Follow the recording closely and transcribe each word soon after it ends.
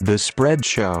The Spread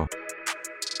Show.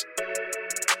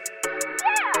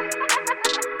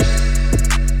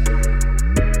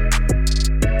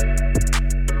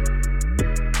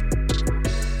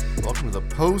 Welcome to the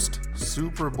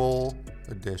post-Super Bowl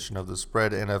edition of the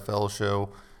Spread NFL Show.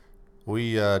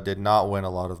 We did not win a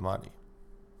lot of money.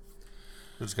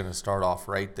 We're just going to start off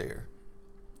right there.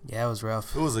 Yeah, it was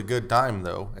rough. It was a good time,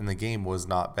 though, and the game was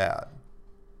not bad.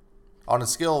 On a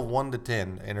scale of 1 to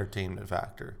 10, entertainment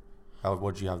factor,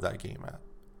 what'd you have that game at?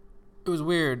 It was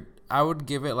weird. I would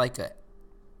give it like at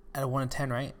a 1 to 10,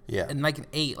 right? Yeah. And like an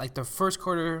 8. Like the first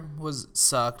quarter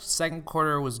sucked. Second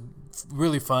quarter was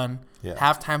really fun. Yeah.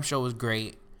 Halftime show was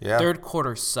great. Yeah. Third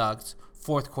quarter sucked.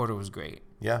 Fourth quarter was great.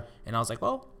 Yeah. And I was like,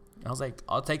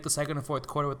 I'll take the second and fourth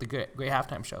quarter with the great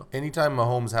halftime show. Anytime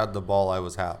Mahomes had the ball, I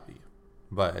was happy.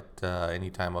 But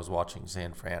anytime I was watching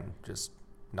San Fran, just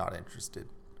not interested.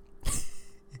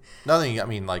 Nothing. I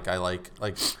mean,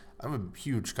 I'm a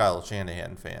huge Kyle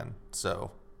Shanahan fan,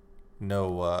 so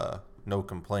no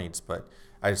complaints. But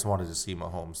I just wanted to see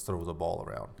Mahomes throw the ball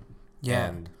around. Yeah.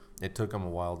 And it took him a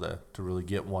while to really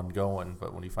get one going,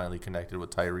 but when he finally connected with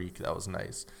Tyreek, that was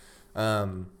nice.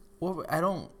 Well, I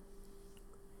don't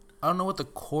know what the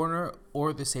corner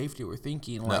or the safety were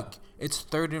thinking. Like, it's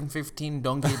 3rd and 15.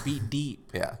 Don't get beat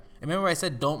deep. Yeah. And remember, I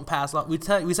said don't pass off. We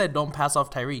said don't pass off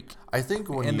Tyreek. I think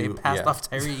they passed off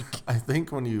Tyreek. I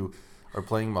think when you are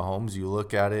playing Mahomes, you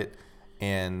look at it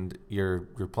and you're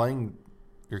playing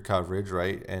your coverage,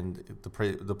 right? And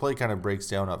the play kind of breaks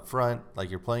down up front. Like,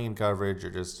 you're playing in coverage,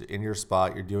 you're just in your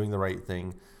spot, you're doing the right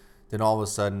thing. Then all of a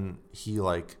sudden he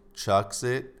chucks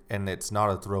it, and it's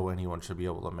not a throw anyone should be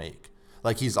able to make.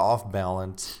 Like, he's off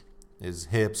balance, his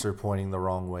hips are pointing the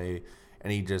wrong way,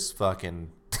 and he just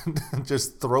fucking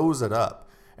just throws it up.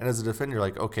 And as a defender, you're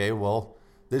like, okay, well,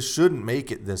 this shouldn't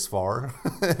make it this far.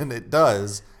 And it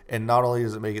does. And not only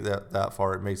does it make it that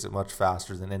far, it makes it much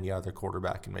faster than any other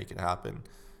quarterback can make it happen.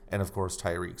 And, of course,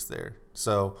 Tyreek's there.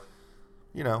 So,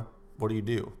 what do you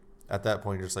do? At that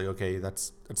point, you're just like, okay,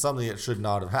 that's something that should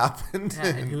not have happened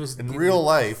in real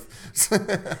life.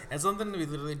 It's something we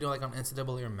literally do like on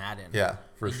NCAA or Madden. Yeah,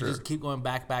 for sure. You just keep going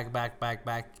back,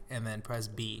 and then press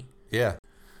B. Yeah.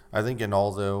 I think in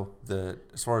all, though,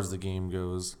 as far as the game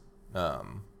goes,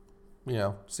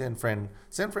 San Fran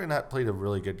played a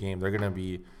really good game. They're going to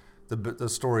be the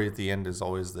story at the end is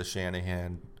always the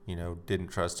Shanahan, didn't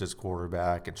trust his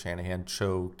quarterback, and Shanahan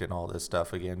choked and all this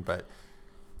stuff again. But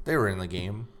they were in the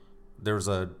game. There was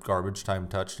a garbage time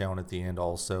touchdown at the end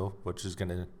also, which is going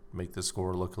to make the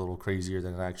score look a little crazier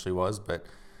than it actually was. But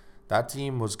that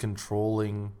team was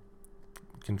controlling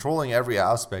every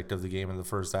aspect of the game in the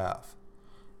first half.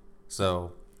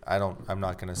 So I'm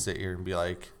not going to sit here and be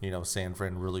like, San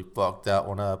Fran really fucked that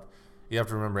one up. You have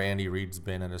to remember Andy Reid's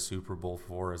been in a Super Bowl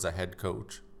before as a head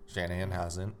coach. Shanahan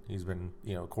hasn't. He's been,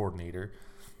 coordinator.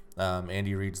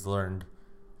 Andy Reid's learned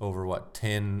over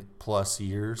 10 plus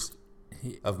years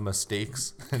of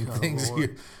mistakes and things.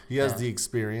 He has the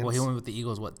experience. Well, he went with the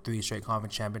Eagles, 3 straight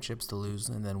conference championships to lose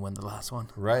and then win the last one.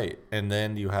 Right. And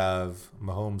then you have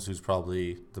Mahomes, who's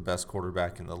probably the best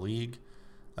quarterback in the league.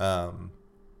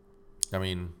 I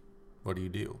mean, what do you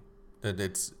do?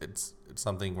 It's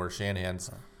something where Shanahan's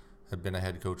had been a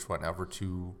head coach for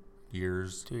 2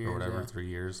 years or whatever, yeah. 3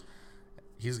 years.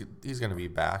 He's going to be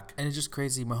back. And it's just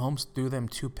crazy. Mahomes threw them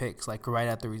 2 picks right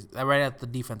at the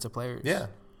defensive players. Yeah.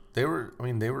 They were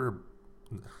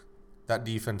that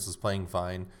defense was playing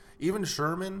fine. Even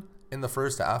Sherman in the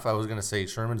first half, I was going to say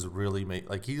Sherman's really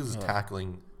he was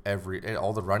tackling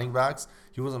all the running backs.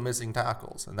 He wasn't missing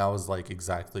tackles. And that was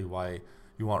exactly why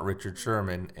you want Richard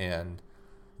Sherman, and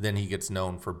then he gets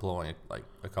known for blowing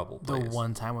a couple plays. The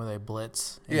one time where they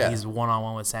blitz, and he's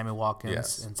one-on-one with Sammy Watkins,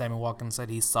 yes. And Sammy Watkins said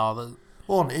he saw the...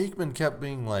 Well, and Aikman kept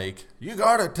being like, you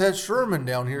got to test Sherman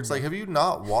down here. It's like, have you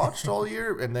not watched all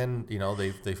year? And then,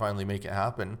 they finally make it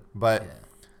happen. But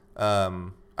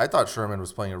I thought Sherman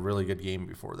was playing a really good game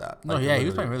before that. He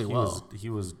was playing really well. He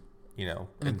was,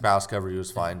 in pass cover, he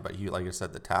was fine. But like I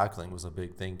said, the tackling was a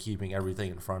big thing, keeping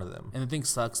everything in front of them. And the thing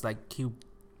sucks,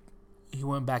 he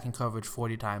went back in coverage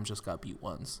 40 times, just got beat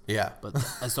once. Yeah. But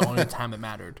that's the only time it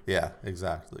mattered. Yeah,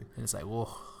 exactly. And it's like, whoa.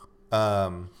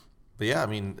 But yeah, I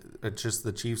mean, it's just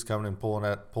the Chiefs coming and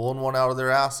pulling one out of their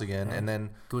ass again, and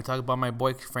then. Can we talk about my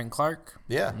boy Frank Clark?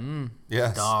 Yeah.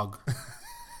 Yes. Dog.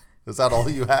 Is that all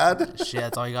you had? Shit,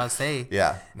 that's all you gotta say.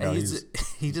 Yeah. No, and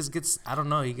he just gets, I don't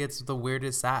know, he gets the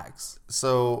weirdest sacks.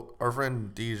 So our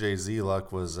friend DJ Z-Luck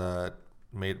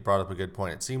brought up a good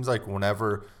point. It seems like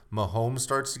whenever Mahomes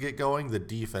starts to get going, the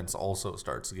defense also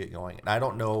starts to get going. And I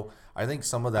don't know. I think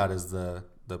some of that is the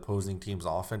opposing team's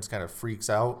offense kind of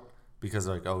freaks out, and then they start to because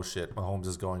they're like, oh shit, Mahomes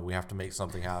is going. We have to make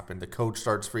something happen. The coach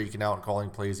starts freaking out and calling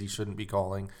plays he shouldn't be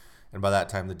calling. And by that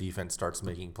time, the defense starts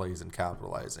making plays and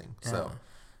capitalizing. Yeah. So,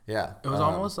 yeah. It was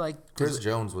almost like... Chris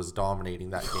Jones was dominating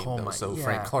that game, though. So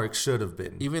Frank Clark should have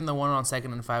been. Even the one on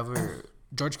 2nd and 5 where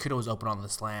George Kittle was open on the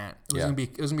slant. It was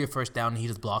gonna be a first down, and he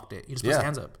just blocked it. He just put his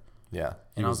hands up. Yeah.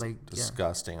 And I was like...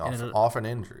 Disgusting. Off an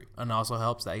injury. And it also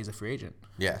helps that he's a free agent.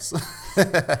 Yes.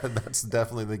 That's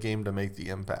definitely the game to make the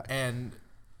impact. And,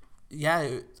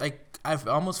 yeah, like, I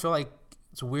almost feel like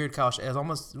it's weird. It's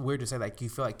almost weird to say like you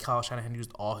feel like Kyle Shanahan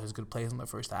used all his good plays in the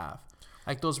first half,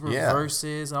 like those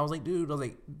reverses. And I was like, dude,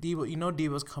 Debo,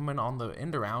 Debo's coming on the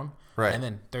end around, right? And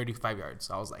then 35 yards.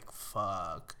 I was like,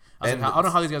 fuck. I don't know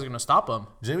how these guys are gonna stop him.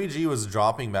 Jimmy G was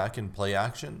dropping back in play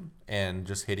action and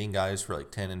just hitting guys for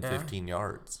like 10 and 15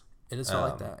 yards. It just felt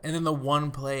like that. And then the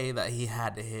one play that he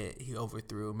had to hit, he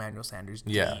overthrew Emmanuel Sanders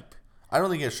deep. I don't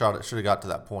think it should have got to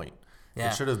that point.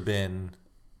 It should have been.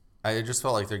 I just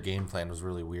felt like their game plan was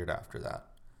really weird after that.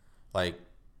 Like,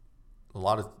 a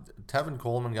lot of... Tevin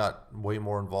Coleman got way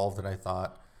more involved than I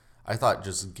thought. I thought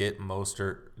just get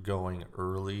Mostert going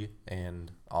early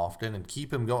and often and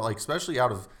keep him going. Like, especially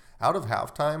out of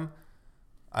halftime,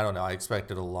 I don't know. I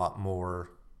expected a lot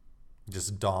more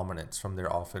just dominance from their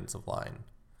offensive line.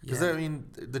 Because, I mean,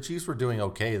 the Chiefs were doing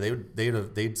okay.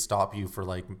 They'd stop you for,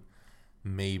 like,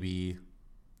 maybe...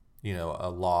 a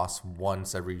loss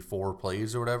once every 4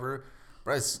 plays or whatever.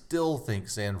 But I still think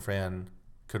San Fran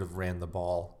could have ran the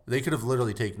ball. They could have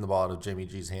literally taken the ball out of Jimmy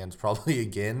G's hands probably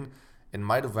again and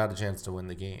might have had a chance to win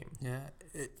the game. Yeah,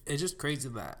 it's just crazy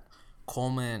that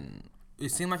Coleman,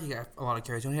 it seemed like he got a lot of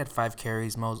carries. He only had 5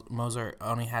 carries. Moser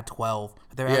only had 12.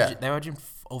 But they were averaging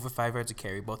over 5 yards a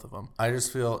carry, both of them. I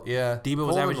just feel, Debo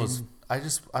was averaging...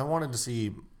 I wanted to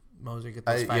see... Moser get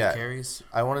those 5 carries.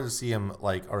 I wanted to see him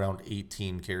like around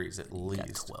 18 carries at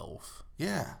least. Got 12.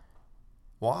 Yeah.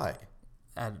 Why?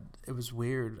 It was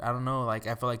weird. I don't know. Like,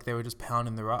 I feel like they were just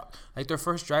pounding the rock. Like, their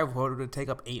first drive would take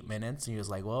up 8 minutes, and he was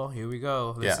like, well, here we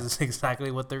go. This is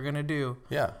exactly what they're going to do.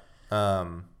 Yeah.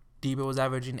 Debo was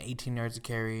averaging 18 yards a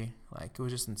carry. Like, it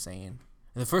was just insane.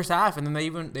 In the first half, and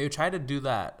then they tried to do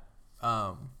that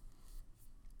wide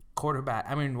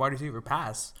receiver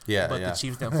pass. Yeah, but the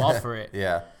Chiefs didn't fall for it.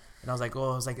 Yeah. And I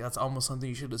was like, that's almost something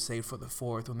you should have saved for the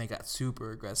fourth when they got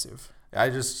super aggressive. I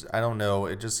don't know.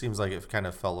 It just seems like it kind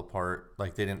of fell apart.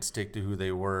 Like they didn't stick to who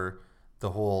they were.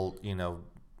 The whole,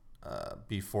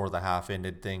 before the half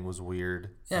ended thing was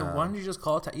weird. Yeah, why don't you just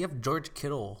call it? You have George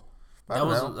Kittle. That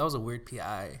was a weird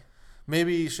PI.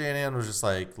 Maybe Shanahan was just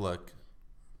like, look,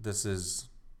 there's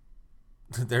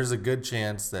a good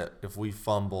chance that if we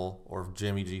fumble or if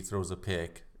Jimmy G throws a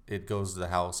pick, it goes to the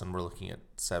house and we're looking at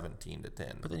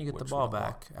 17-10. But then you get the ball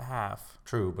back a half.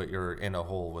 True, but you're in a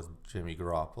hole with Jimmy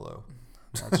Garoppolo.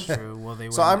 That's true. Well, they.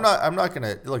 So I'm not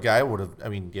gonna look. I would have. I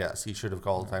mean, yes, he should have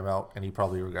called a timeout, and he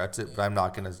probably regrets it. But I'm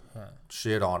not gonna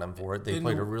shit on him for it. They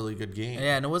played a really good game.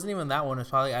 Yeah, and it wasn't even that one.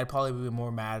 I'd probably be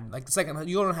more mad. Like the second,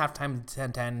 you don't have time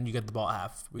 10-10, and you get the ball at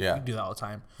half. We do that all the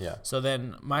time. Yeah. So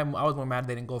then I was more mad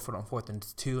they didn't go for it on 4th and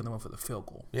 2, and they went for the field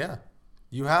goal. Yeah,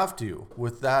 you have to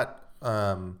with that.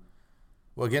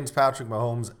 Against Patrick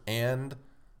Mahomes and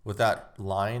with that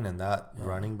line and that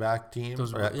running back team.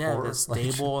 The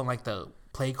stable and like the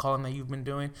play calling that you've been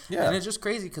doing. Yeah. And it's just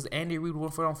crazy because Andy Reid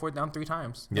went for it on 4th down 3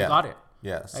 times. They got it.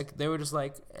 Yes. Like they were just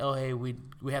like, oh hey, we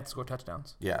have to score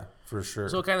touchdowns. Yeah, for sure.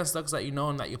 So it kind of sucks that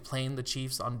and that you're playing the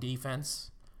Chiefs on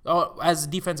defense. Oh, as a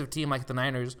defensive team like the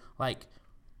Niners, like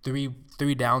three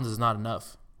downs is not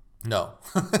enough. No.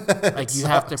 Like you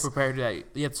have to prepare to that.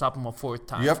 You have to stop them a 4th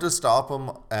time. You have to stop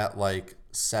them at like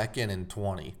 2nd and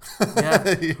 20.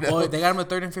 Yeah. Well, they got him at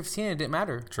 3rd and 15. It didn't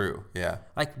matter. True. Yeah.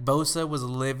 Like Bosa was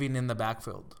living in the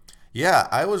backfield. Yeah,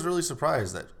 I was really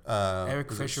surprised that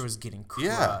Eric Fisher was getting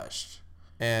crushed.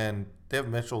 And they have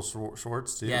Mitchell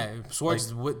Schwartz too. Yeah,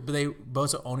 Schwartz. But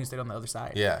Bosa only stayed on the other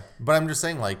side. Yeah, but I'm just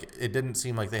saying, like, it didn't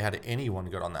seem like they had anyone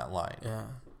good on that line. Yeah.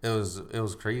 It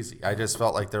was crazy. I just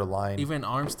felt like their line. Even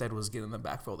Armstead was getting the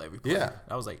backfield every play. Yeah.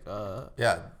 I was like,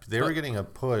 Yeah, they were getting a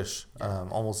push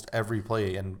almost every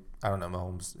play, and I don't know,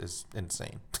 Mahomes is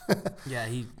insane. Yeah,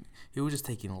 he was just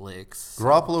taking licks.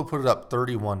 Garoppolo put it up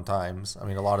 31 times. I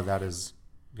mean, a lot of that is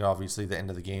obviously the end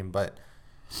of the game, but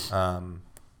I don't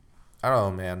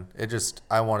know, man.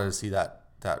 I wanted to see that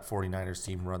 49ers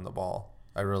team run the ball.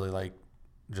 I really like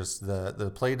just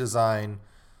the play design.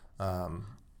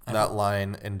 That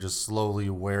line and just slowly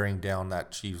wearing down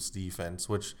that Chiefs defense,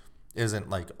 which isn't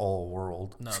like all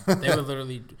world. No, they were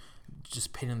literally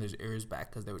just pinning their ears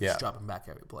back because they were just dropping back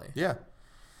every play. Yeah.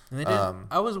 And they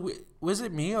did. Was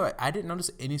it me or I didn't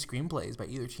notice any screenplays by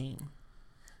either team?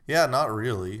 Yeah, not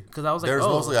really. Because I was like, there's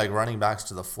mostly like running backs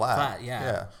to the flat.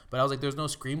 Yeah. But I was like, there's no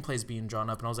screenplays being drawn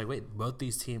up, and I was like, wait, both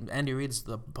these teams. Andy Reid's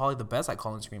probably the best at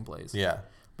calling screenplays. Yeah.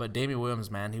 But Damian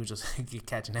Williams, man, he was just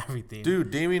catching everything.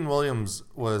 Dude, Damian Williams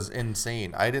was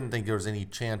insane. I didn't think there was any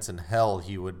chance in hell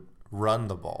he would run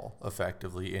the ball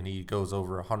effectively, and he goes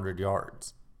over 100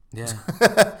 yards. Yeah.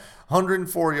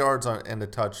 104 yards and a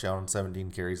touchdown on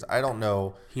 17 carries. I don't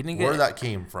know where that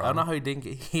came from. I don't know how he didn't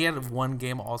get. He had one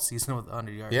game all season with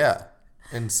 100 yards. Yeah.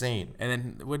 Insane. And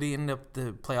then would he end up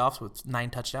the playoffs with 9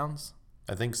 touchdowns?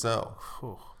 I think so.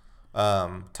 Whew.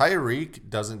 Tyreek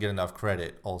doesn't get enough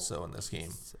credit also in this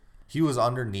game. He was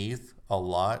underneath a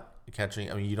lot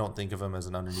catching. I mean, you don't think of him as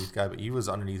an underneath guy, but he was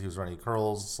underneath. He was running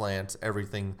curls, slants,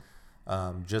 everything,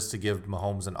 just to give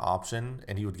Mahomes an option,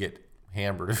 and he would get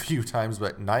hammered a few times.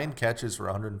 But 9 catches for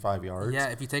 105 yards. Yeah,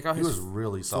 if you take out he was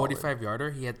really solid.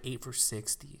 45-yarder, he had 8 for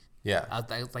 60. Yeah,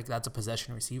 like that's a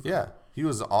possession receiver. Yeah, he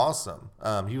was awesome.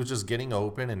 He was just getting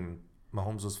open, and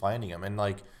Mahomes was finding him, and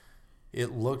like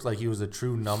it looked like he was a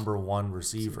true number 1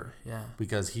 receiver. Yeah,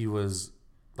 because he was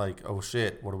like, oh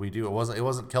shit, what do we do? It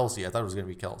wasn't Kelsey. I thought it was gonna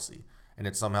be Kelsey, and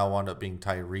it somehow wound up being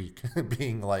Tyreek,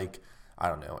 being like, I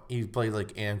don't know. He played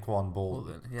like Anquan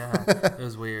Bolden. Yeah, it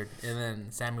was weird. And then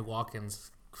Sammy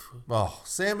Watkins. Oh,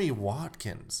 Sammy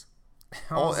Watkins.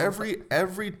 Oh, every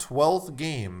 12th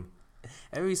game.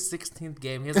 Every 16th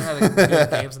game. He hasn't had a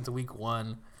good game since week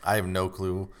 1. I have no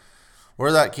clue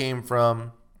where that came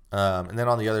from. And then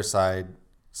on the other side,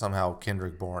 somehow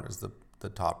Kendrick Bourne is the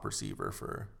top receiver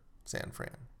for San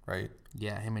Fran, right?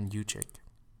 Yeah, him and Uchik.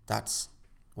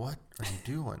 What are you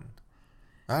doing?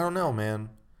 I don't know, man.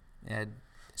 Yeah.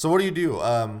 So what do you do?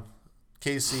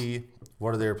 KC,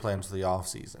 what are their plans for the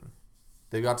offseason?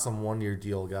 They got some 1-year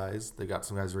deal guys. They got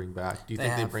some guys bring back. Do you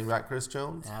think they bring back Chris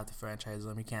Jones? They have to franchise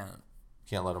them. You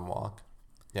can't let him walk.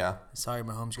 Yeah. Sorry,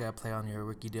 Mahomes, you got to play on your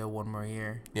rookie deal 1 more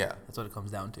year. Yeah. That's what it comes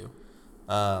down to.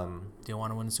 Do you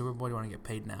want to win the Super Bowl? Or do you want to get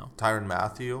paid now? Tyrann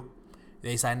Mathieu?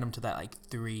 They signed him to that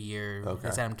 3-year. Okay.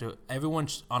 They signed him to everyone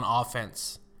on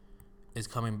offense is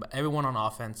coming. Everyone on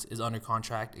offense is under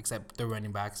contract except the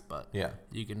running backs, but yeah,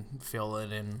 you can fill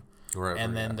it in. Wherever,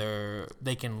 and then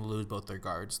they can lose both their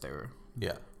guards. They're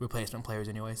replacement players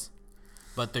anyways.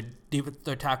 But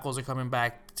their tackles are coming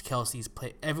back. Kelsey's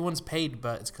play. Everyone's paid,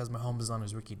 but it's because Mahomes is on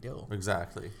his rookie deal.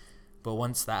 Exactly. But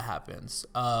once that happens,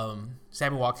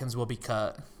 Sammy Watkins will be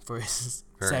cut for his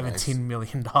 $17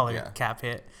 million cap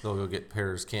hit. They'll go get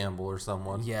Paris Campbell or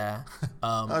someone. Yeah.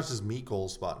 That's just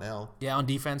Mecole's spot now. Yeah, on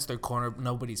defense, their corner,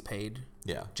 nobody's paid.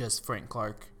 Yeah. Just Frank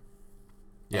Clark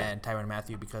and Tyrann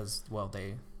Mathieu because,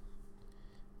 their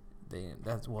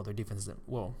defense isn't,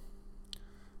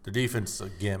 the defense is a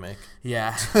gimmick.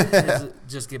 Yeah.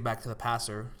 Just get back to the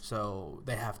passer, so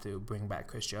they have to bring back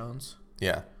Chris Jones.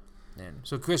 Yeah. And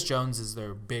so Chris Jones is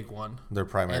their big one. Their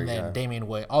primary and then guy. Damian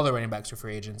Way, all the running backs are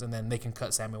free agents, and then they can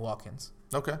cut Sammy Watkins.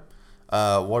 Okay.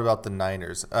 What about the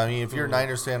Niners? I mean, if you're a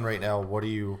Niners fan right now, what do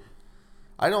you...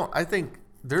 I think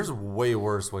there's way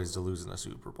worse ways to lose in the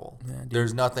Super Bowl. Yeah,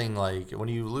 there's nothing like... When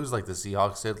you lose like the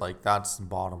Seahawks did, like that's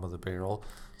bottom of the barrel.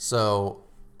 So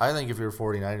I think if you're a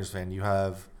 49ers fan, you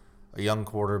have a young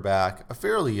quarterback, a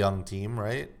fairly young team,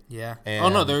 right? Yeah.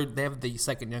 And, they have the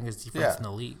second youngest defense in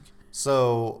the league.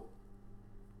 So...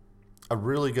 A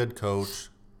really good coach.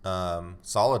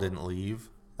 Saleh didn't leave.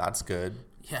 That's good.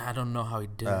 Yeah, I don't know how he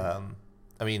did. I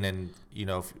mean, and,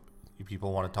 if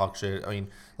people want to talk shit. I mean,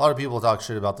 a lot of people talk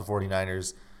shit about the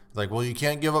 49ers. Like, well, you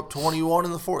can't give up 21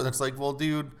 in the fourth. That's like, well,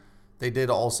 dude, they did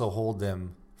also hold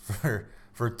them for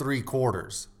 3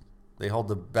 quarters. They hold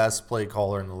the best play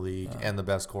caller in the league and the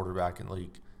best quarterback in the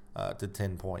league to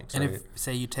 10 points. And right? if,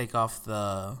 say, you take off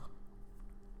that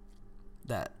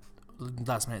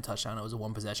last minute touchdown, it was a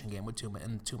 1-possession game with 2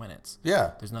 minutes.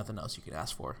 Yeah. There's nothing else you could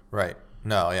ask for. Right.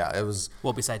 No, yeah, it was...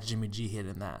 Well, besides Jimmy G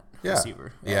hitting that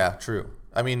receiver. Yeah, true.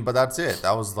 I mean, but that's it.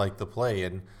 That was like the play.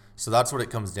 And so that's what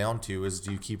it comes down to is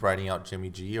do you keep writing out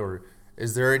Jimmy G or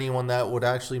is there anyone that would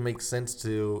actually make sense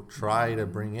to try to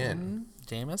bring in?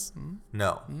 Jameis?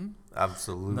 No.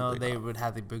 Absolutely No, they not. would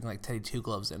have to bring like Teddy Two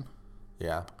Gloves in.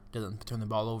 Yeah. Doesn't turn the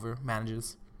ball over,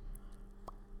 manages.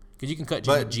 Because you can cut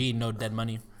Jimmy G, no dead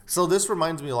money. So this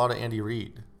reminds me a lot of Andy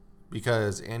Reid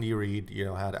because Andy Reid,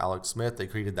 had Alex Smith. They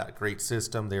created that great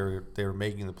system. They were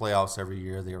making the playoffs every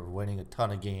year. They were winning a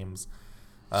ton of games,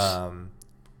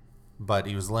 but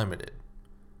he was limited.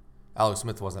 Alex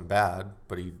Smith wasn't bad,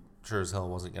 but he sure as hell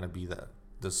wasn't going to be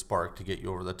the spark to get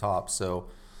you over the top. So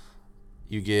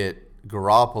you get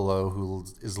Garoppolo, who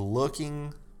is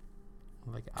looking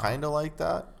kind of like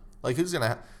that. Like who's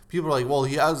gonna? People are like, well,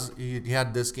 he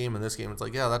had this game and this game. It's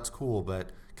like, yeah, that's cool, but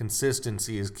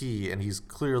consistency is key, and he's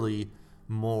clearly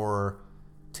more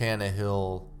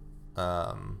Tannehill.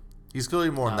 He's clearly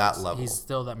more on that level. He's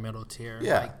still that middle tier.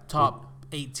 Yeah. Like top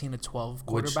 18 to 12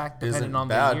 quarterback, depending on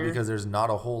bad the year. Because there's not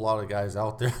a whole lot of guys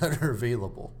out there that are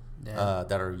available,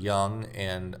 that are young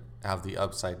and have the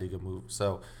upside to get moved.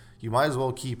 So you might as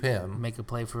well keep him. Make a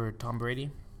play for Tom Brady?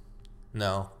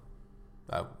 No.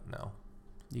 No.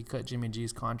 You cut Jimmy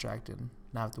G's contract and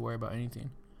not have to worry about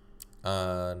anything.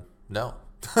 No.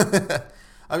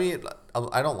 I mean,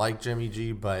 I don't like Jimmy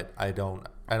G, but I don't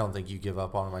think you give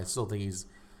up on him. I still think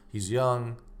he's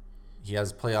young. He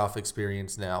has playoff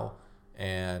experience now,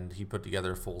 and he put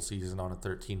together a full season on a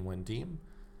 13-win team.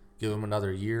 Give him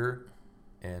another year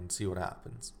and see what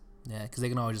happens. Yeah, because they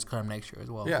can always just cut him next year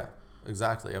as well. Yeah,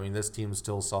 exactly. I mean, this team's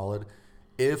still solid.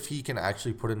 If he can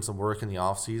actually put in some work in the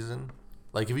offseason,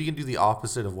 like if he can do the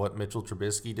opposite of what Mitchell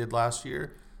Trubisky did last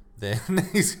year, then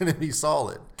he's going to be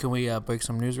solid. Can we break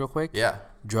some news real quick? Yeah.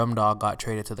 Drum Dog got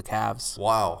traded to the Cavs.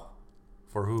 Wow.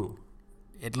 For who?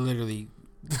 It literally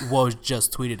Woj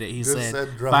just tweeted it. He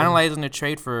said Drum. finalizing a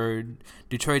trade for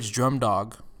Detroit's Drum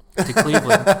Dog to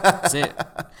Cleveland. That's it.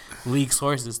 League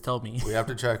sources tell me. We have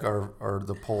to check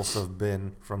the pulse of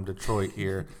Ben from Detroit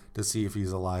here to see if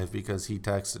he's alive, because he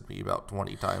texted me about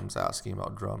 20 times asking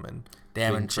about Drummond.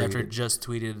 Damn, and Schefter just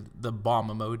tweeted the bomb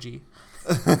emoji.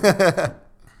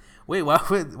 Wait, why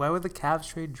would the Cavs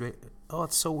trade Drake? Oh,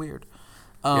 it's so weird.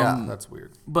 Yeah, that's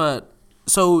weird. But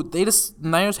so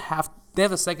Niners have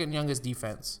the second youngest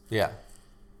defense. Yeah.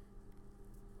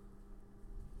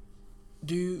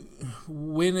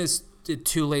 When is it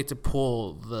too late to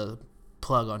pull the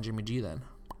plug on Jimmy G then?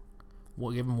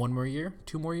 We'll give him 1 more year,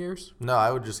 2 more years. No,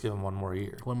 I would just give him 1 more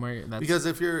year. 1 more year. Because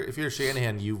if you're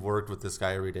Shanahan, you've worked with this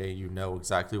guy every day. You know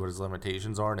exactly what his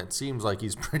limitations are, and it seems like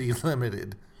he's pretty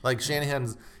limited. Like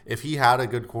Shanahan's, if he had a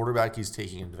good quarterback, he's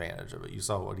taking advantage of it. You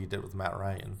saw what he did with Matt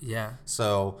Ryan. Yeah.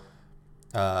 So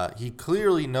he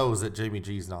clearly knows that Jimmy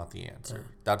G's not the answer.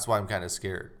 Yeah. That's why I'm kind of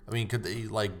scared. I mean,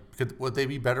 would they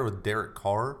be better with Derek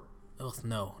Carr? Oh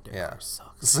no, Derek Carr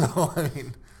sucks. So I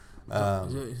mean,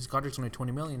 his contract's only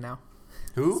 $20 million now.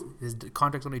 Who? His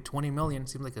contract's only $20 million.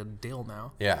 Seems like a deal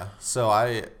now. Yeah.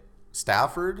 So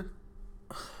Stafford.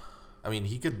 I mean,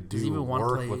 he could do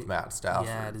work with Matt Stafford.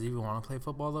 Yeah. Does he even want to play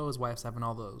football though? His wife's having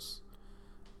all those.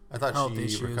 I thought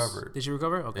she recovered. Did she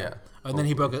recover? Okay. Yeah. And then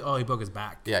he broke his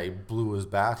back. Yeah, he blew his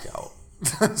back out.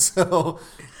 So,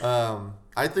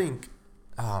 I think,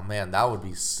 oh man, that would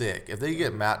be sick if they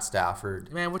get Matt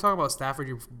Stafford. Man, we're talking about Stafford.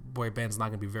 Your boy Ben's not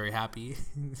gonna be very happy.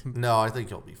 No, I think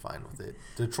he'll be fine with it.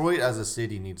 Detroit as a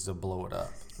city needs to blow it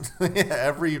up.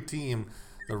 Every team,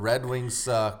 the Red Wings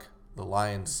suck, the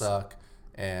Lions suck,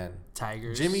 and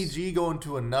Tigers. Jimmy G going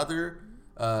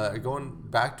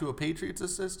back to a Patriots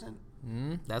assistant.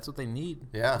 That's what they need.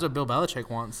 Yeah. That's what Bill Belichick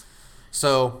wants.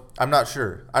 So, I'm not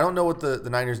sure. I don't know what the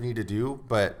Niners need to do,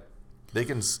 but they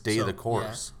can stay the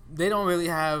course. Yeah. They don't really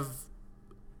have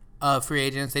free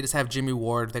agents. They just have Jimmy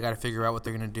Ward. They got to figure out what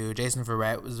they're going to do. Jason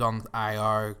Verrett was on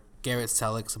IR. Garrett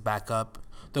Selleck's a backup.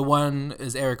 The one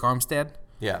is Eric Armstead.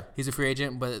 Yeah. He's a free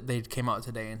agent, but they came out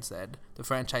today and said the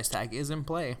franchise tag is in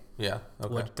play. Yeah.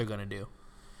 Okay. What they're going to do.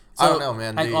 So, I don't know,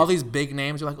 man. All these big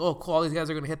names, you're like, oh, cool, all these guys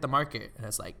are going to hit the market. And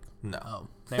it's like, no. Oh,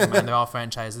 never mind. They're all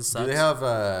franchises. Sucks. Do they have,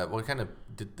 what kind of,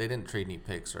 they didn't trade any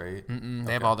picks, right?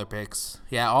 They have all their picks.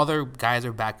 Yeah, all their guys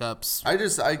are backups.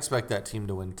 I expect that team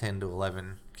to win 10 to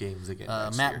 11 games again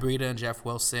Matt Breida and Jeff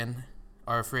Wilson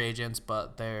are free agents,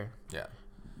 but they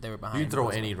were behind. You can throw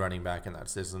any running back in that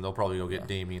system. They'll probably go get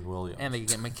Damian Williams. And they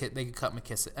could cut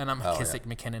McKissick. And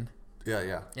McKinnon.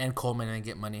 Yeah. And Coleman and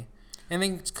get money. And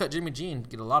then cut Jimmy G and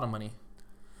get a lot of money.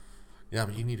 Yeah,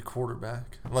 but you need a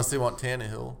quarterback. Unless they want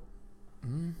Tannehill.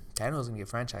 Tannehill's going to get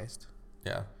franchised.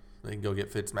 Yeah. They can go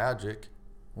get Fitzmagic.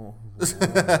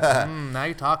 Now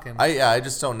you're talking. I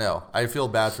just don't know. I feel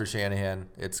bad for Shanahan.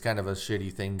 It's kind of a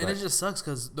shitty thing. But and it just sucks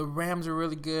because the Rams are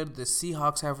really good. The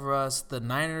Seahawks have for us. The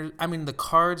Niners. I mean, the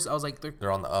Cards. I was like,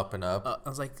 they're on the up and up. I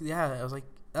was like,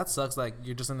 that sucks. Like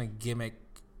you're just in a gimmick.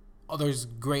 Oh, there's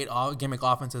great gimmick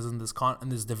offenses in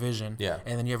this division. Yeah.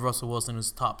 And then you have Russell Wilson,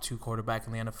 who's top 2 quarterback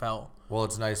in the NFL. Well,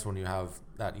 it's nice when you have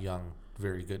that young,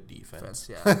 very good defense.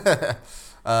 Yeah.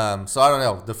 So I don't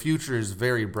know. The future is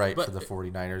very bright for the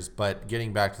 49ers, but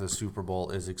getting back to the Super Bowl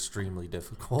is extremely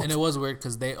difficult. And it was weird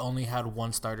because they only had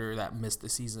one starter that missed the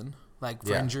season, like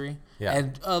for injury. Yeah.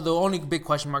 And the only big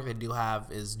question mark they do have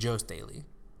is Joe Staley.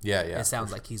 Yeah. It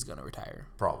sounds like he's going to retire.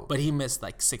 Probably. But he missed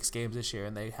like 6 games this year,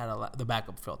 and they had the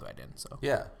backup filled right in. So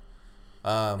yeah.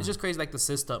 It's just crazy, like the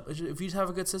system. If you have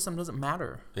a good system, it doesn't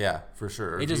matter. Yeah, for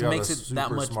sure. It just makes it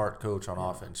that much smart coach on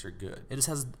offense. You're good. It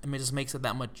just makes it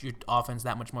that much your offense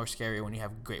that much more scary when you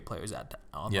have great players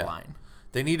on the line.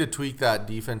 They need to tweak that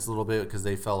defense a little bit because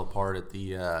they fell apart at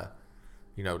the,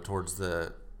 towards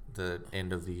the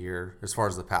end of the year. As far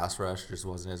as the pass rush, just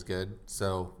wasn't as good.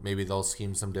 So maybe they'll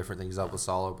scheme some different things up with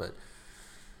Saleh, but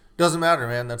doesn't matter,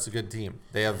 man. That's a good team.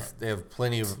 They have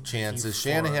plenty of chances.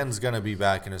 Shanahan's gonna be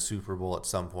back in a Super Bowl at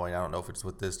some point. I don't know if it's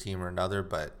with this team or another,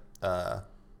 but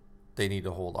they need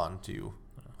to hold on to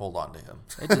him.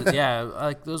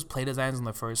 Like those play designs in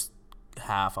the first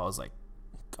half, I was like,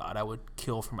 God, I would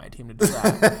kill for my team to do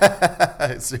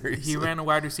that. Seriously. He ran a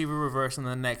wide receiver reverse, and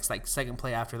the next second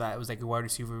play after that, it was like a wide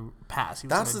receiver pass.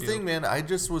 That's the thing, man. I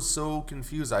just was so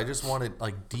confused. I just wanted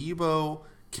Debo,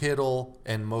 Kittle,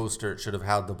 and Mostert should have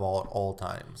had the ball at all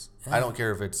times. Yeah. I don't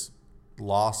care if it's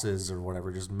losses or whatever.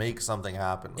 Just make something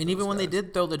happen. And even when they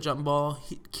did throw the jump ball,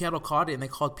 Kittle caught it, and they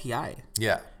called PI.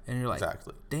 Yeah. And you're like,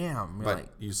 exactly. Damn. But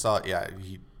you saw,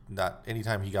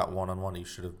 anytime he got one-on-one, he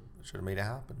should have made it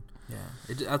happen. Yeah,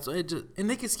 and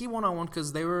they could scheme one-on-one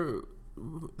because they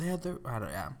had their, I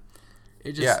don't know,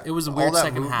 it was a weird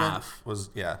second half.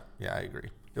 I agree.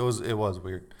 It was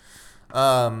weird.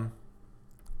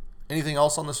 Anything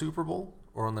else on the Super Bowl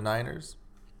or on the Niners?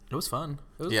 It was fun.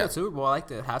 It was a good Super Bowl. I liked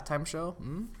the halftime show.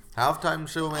 Halftime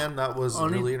show, man, that was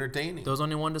really entertaining. There was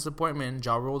only one disappointment.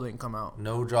 Ja Rule didn't come out.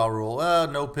 No Ja Rule.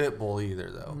 No Pitbull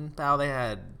either, though. Now they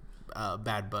had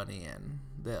Bad Bunny and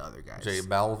the other guys. J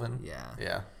Balvin.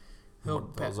 Yeah.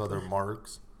 Those other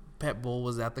marks. Pitbull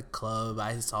was at the club.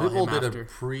 I saw Pitbull him did after.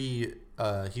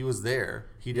 He was there.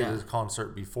 He did his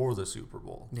concert before the Super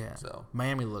Bowl. Yeah. So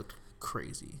Miami looked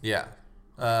crazy. Yeah.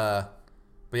 But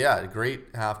yeah,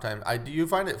 great halftime. Do you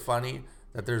find it funny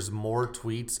that there's more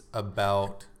tweets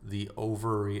about I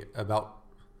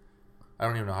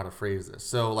don't even know how to phrase this.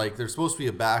 So there's supposed to be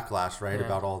a backlash, right? Yeah.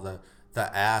 About all the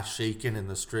ass shaking and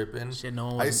the stripping. Shit,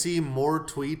 no I see more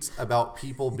tweets about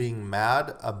people being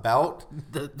mad about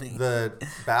the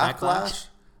backlash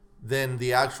than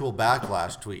the actual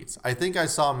backlash tweets. I think I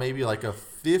saw maybe a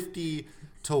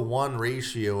 50-to-1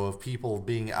 ratio of people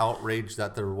being outraged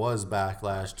that there was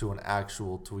backlash to an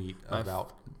actual tweet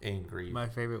about angry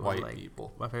white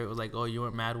people. My favorite was oh, you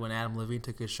weren't mad when Adam Levine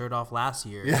took his shirt off last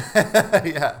year.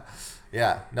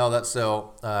 Yeah. No, that's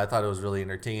so. I thought it was really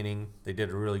entertaining. They did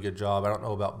a really good job. I don't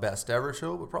know about best ever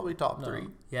show, but probably top 3.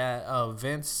 Yeah.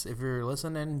 Vince, if you're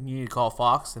listening, you need to call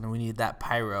Fox, and we need that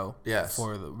pyro. Yes.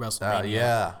 For the WrestleMania.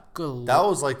 Yeah. Good. That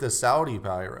was the Saudi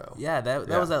pyro. Yeah. That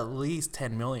was at least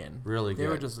 10 million. Really good. They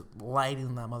were just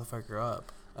lighting that motherfucker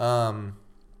up.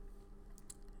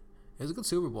 It was a good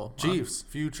Super Bowl. Chiefs,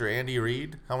 future, Andy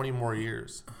Reid. How many more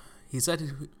years? He said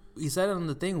on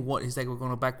the thing, he's like, we're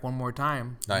going back one more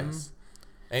time. Nice. Mm-hmm.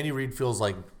 Andy Reid feels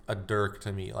like a Dirk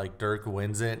to me. Dirk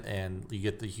wins it, and you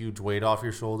get the huge weight off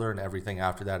your shoulder, and everything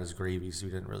after that is gravy, so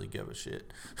you didn't really give a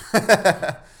shit.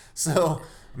 So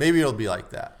maybe it'll be like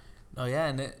that. Oh, yeah,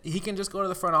 and he can just go to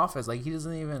the front office. He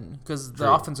doesn't even... Because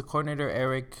the offensive coordinator,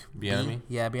 Eric... Bieniemy?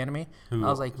 Yeah, Bieniemy.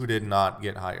 Who did not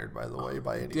get hired, by the way,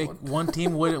 by anyone. One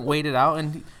team wouldn't wait it out,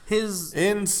 and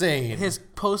insane. His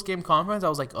post-game conference, I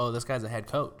was like, oh, this guy's a head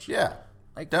coach. Yeah,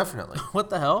 definitely. What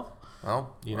the hell?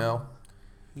 Well,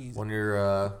 when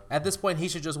you're... At this point, he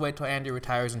should just wait till Andy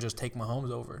retires and just take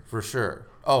Mahomes over. For sure.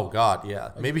 Oh, God, yeah.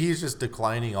 Maybe he's just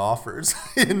declining offers,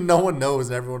 and no one knows,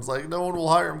 and everyone's like, no one will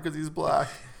hire him because he's black.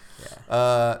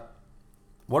 Yeah.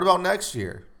 What about next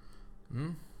year?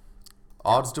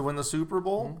 Odds to win the Super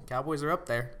Bowl? Cowboys are up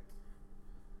there.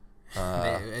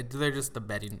 They're just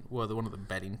one of the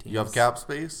betting teams. You have cap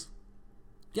space?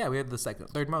 Yeah, we have the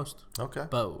third most. Okay.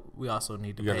 but we also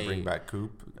need to. You got to bring back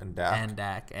Coop and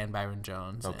Dak and Byron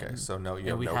Jones. Okay, so no,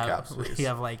 you have no cap space. We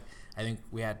have I think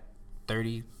we had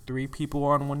 33 people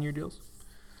on 1-year deals.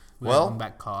 We bring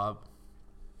back Cobb.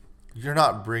 You're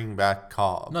not bringing back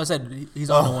Cobb. No, I said he's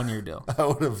on a 1-year deal. I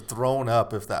would have thrown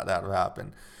up if that had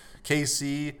happened.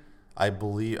 KC, I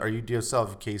believe. Do you still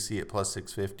have KC at plus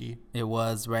 650? It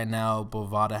was right now.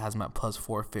 Bovada has him at plus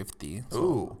 450. So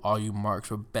ooh! All you marks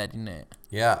were betting it.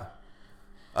 Yeah.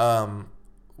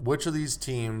 Which of these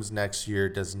teams next year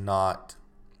does not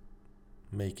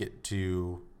make it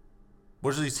to?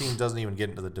 Which of these teams doesn't even get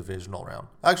into the divisional round?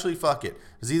 Actually, fuck it.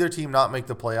 Does either team not make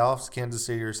the playoffs? Kansas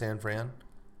City or San Fran?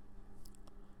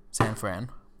 San Fran.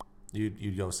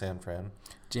 You'd go San Fran.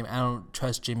 I don't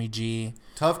trust Jimmy G.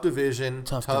 Tough division.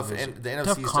 Tough division. And the NFC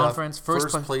tough conference. First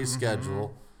place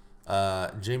schedule.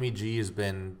 Jimmy G has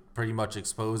been pretty much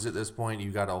exposed at this point.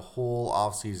 You got a whole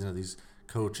offseason of these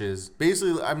coaches.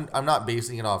 Basically, I'm not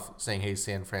basing it off saying, hey,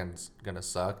 San Fran's gonna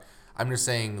suck. I'm just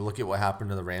saying, look at what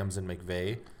happened to the Rams and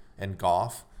McVay and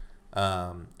Goff,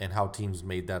 and how teams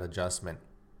made that adjustment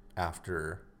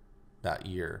after that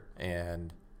year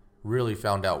and really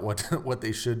found out what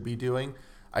they should be doing.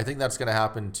 I think that's going to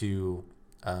happen to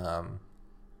the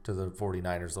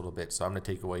 49ers a little bit. So I'm going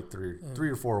to take away three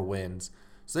or four wins.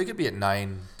 So they could be at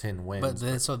 9-10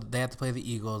 wins. So they have to play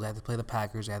the Eagles. They have to play the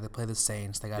Packers. They have to play the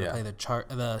Saints. They got to play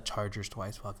the Chargers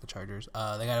twice. Fuck the Chargers.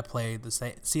 They got to play the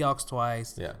Seahawks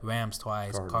twice. Yeah. Rams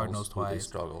twice. Cardinals twice. They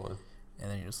struggle with.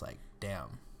 And then you're just like,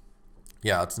 damn.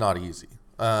 Yeah, it's not easy.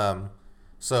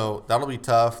 So that'll be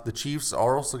tough. The Chiefs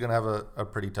are also going to have a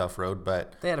pretty tough road,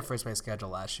 but they had a first place schedule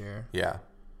last year. Yeah.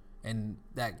 And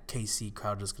that KC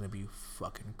crowd is going to be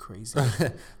fucking crazy.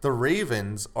 The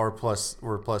Ravens were plus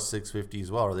 650 as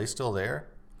well. Are they still there?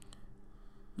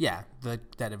 Yeah,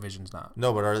 that division's not.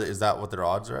 No, but is that what their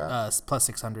odds are at? Plus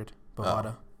 600.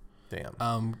 Bovada. Oh,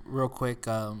 damn. Real quick,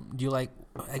 do you like?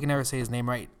 I can never say his name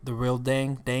right. The real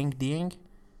Dang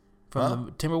from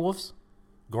the Timberwolves.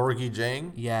 Gorgie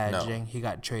Jang? Yeah, no. Jang. He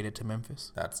got traded to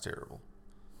Memphis. That's terrible.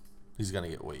 He's gonna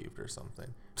get waived or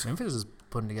something. Memphis is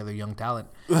putting together young talent.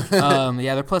 Yeah,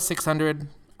 they're plus 600.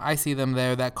 I see them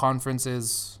there. That conference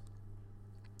it's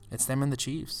them and the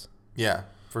Chiefs. Yeah,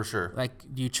 for sure.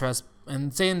 Like, do you trust,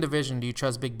 and say in division, do you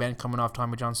trust Big Ben coming off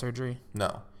Tommy John surgery?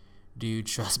 No. Do you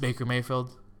trust Baker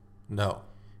Mayfield? No.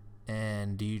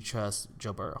 And do you trust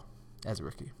Joe Burrow as a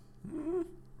rookie?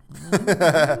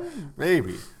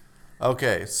 Maybe.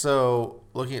 Okay, so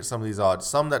looking at some of these odds,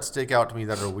 some that stick out to me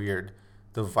that are weird.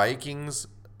 The Vikings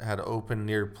had opened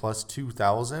near plus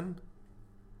 2,000.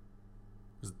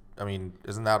 I mean,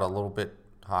 isn't that a little bit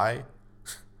high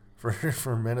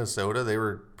for Minnesota? They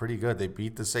were pretty good. They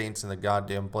beat the Saints in the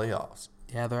goddamn playoffs.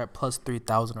 Yeah, they're at plus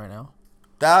 3,000 right now.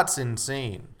 That's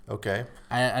insane. Okay.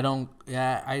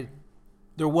 They're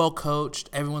well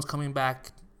coached. Everyone's coming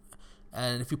back.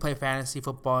 And if you play fantasy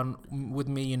football with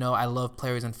me, you know I love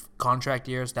players in contract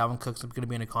years. Dalvin Cook's going to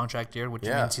be in a contract year, which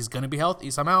means he's going to be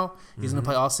healthy somehow. He's going to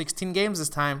play all 16 games this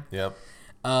time. Yep.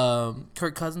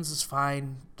 Kirk Cousins is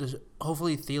fine.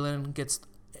 Hopefully Thielen gets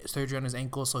surgery on his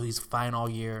ankle, so he's fine all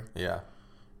year. Yeah.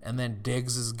 And then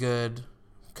Diggs is good.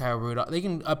 Kyle Rudolph. They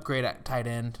can upgrade at tight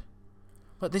end,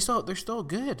 but they're still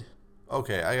good.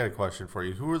 Okay, I got a question for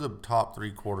you. Who are the top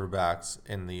 3 quarterbacks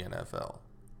in the NFL?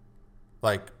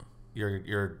 Like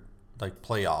your like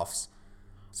playoffs.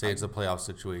 Say it's a playoff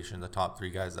situation. The top 3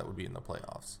 guys that would be in the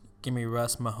playoffs. Give me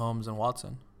Russ, Mahomes, and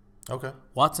Watson. Okay.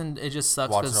 Watson, it just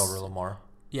sucks. Watson over Lamar.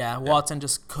 Yeah, Watson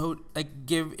just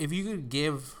if you could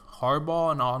give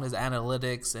Harbaugh and all his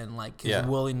analytics and like his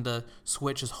willing to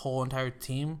switch his whole entire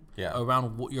team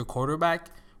around your quarterback,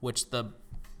 which the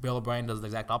Bill O'Brien does the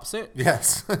exact opposite.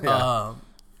 Yes.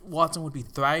 Watson would be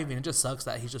thriving. It just sucks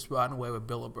that he's just running away with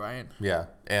Bill O'Brien. Yeah,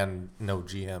 and no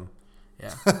GM.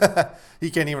 Yeah.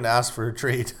 He can't even ask for a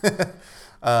trade.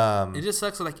 It just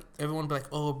sucks that like everyone would be like,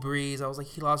 oh, Breeze. I was like,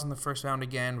 he lost in the first round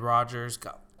again. Rodgers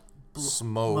got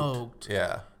smoked.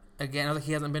 Yeah. Again, I was like,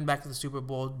 he hasn't been back to the Super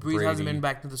Bowl. Breeze hasn't been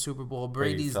back to the Super Bowl.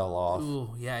 Brady fell off.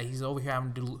 Ooh, yeah, he's over here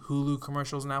having to do Hulu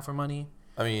commercials now for money.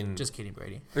 I mean, just kidding,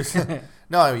 Brady.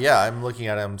 No, yeah, I'm looking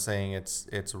at him saying it's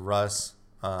Russ,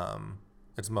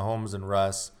 it's Mahomes and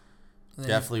Russ.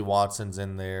 Definitely Watson's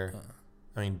in there.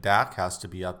 I mean, Dak has to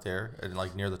be up there and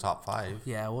like near the top 5.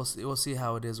 Yeah, we'll see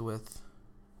how it is with.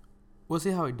 We'll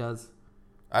see how he does.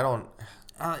 I don't.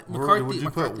 McCarthy, would you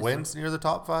put Wentz near the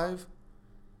top 5?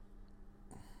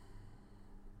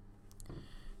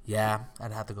 Yeah,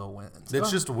 I'd have to go Wentz.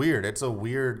 It's just weird. It's a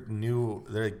weird new.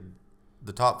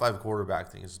 The top 5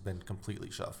 quarterback thing has been completely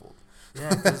shuffled.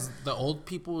 Yeah, because the old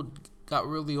people got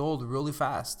really old really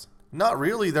fast. Not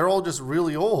really. They're all just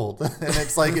really old, and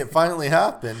it's like it finally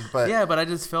happened. But yeah, but I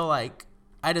just feel like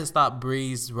I just thought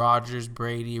Breeze, Rodgers,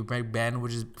 Brady, Big Ben,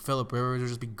 Phillip Rivers would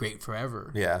just be great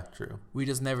forever. Yeah, true. We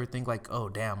just never think like, oh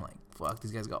damn, like fuck,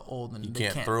 these guys got old and they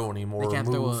can't throw anymore. They can't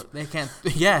throw. They can't.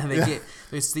 Yeah,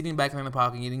 they're sitting back in the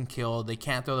pocket, getting killed. They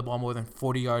can't throw the ball more than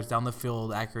 40 yards down the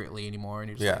field accurately anymore. And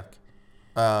you're just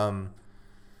like,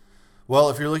 well,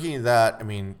 if you're looking at that, I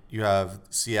mean, you have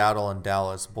Seattle and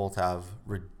Dallas both have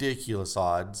ridiculous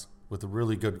odds with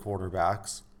really good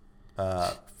quarterbacks.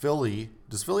 Does Philly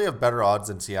have better odds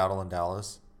than Seattle and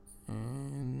Dallas?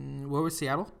 Where was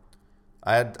Seattle?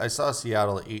 I saw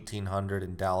Seattle at 1,800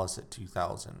 and Dallas at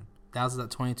 2,000. Dallas is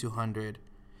at 2,200.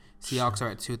 Seahawks are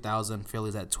at 2,000.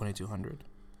 Philly's at 2,200.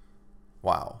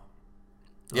 Wow.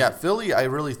 Yeah, Philly, I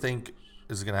really think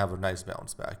is going to have a nice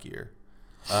bounce back year.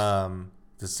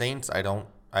 The Saints, I don't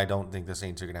think the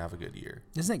Saints are going to have a good year.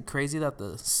 Isn't it crazy that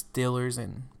the Steelers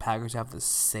and Packers have the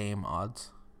same odds?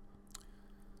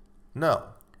 No,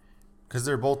 because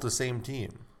they're both the same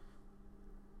team.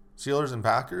 Steelers and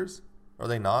Packers, are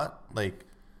they not? Like,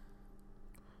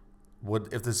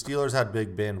 if the Steelers had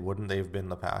Big Ben, wouldn't they have been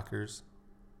the Packers?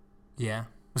 Yeah.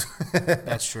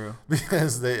 That's true.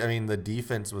 Because the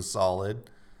defense was solid.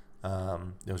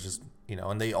 It was just,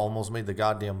 and they almost made the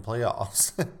goddamn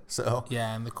playoffs. So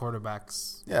yeah, and the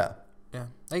quarterbacks. Yeah. Yeah,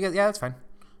 I guess. Yeah, that's fine.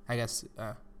 I guess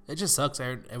it just sucks.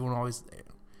 Everyone always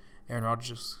Aaron Rodgers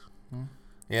just.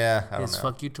 Yeah, I don't his know.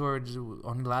 fuck you tour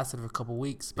only lasted for a couple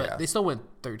weeks, but they still went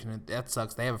 13. That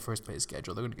sucks. They have a first place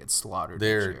schedule. They're going to get slaughtered.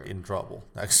 They're in trouble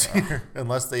next year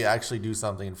unless they actually do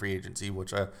something in free agency.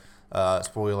 Which,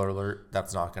 spoiler alert,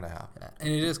 that's not going to happen. Yeah. And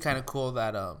it is kind of cool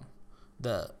that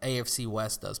the AFC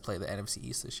West does play the NFC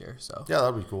East this year. So yeah,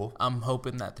 that'd be cool. I'm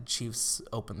hoping that the Chiefs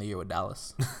open the year with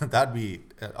Dallas. That'd be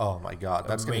oh my god,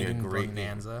 that's going to be a great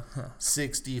bonanza.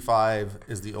 65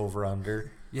 is the over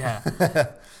under. Yeah.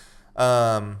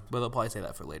 But they'll probably say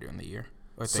that for later in the year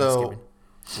or Thanksgiving.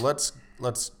 So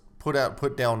let's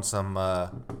put down some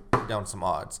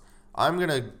odds. I'm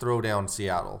gonna throw down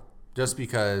Seattle just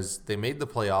because they made the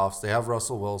playoffs. They have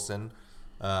Russell Wilson,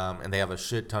 and they have a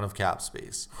shit ton of cap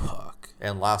space. Fuck.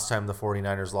 And last time the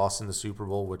 49ers lost in the Super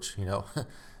Bowl, which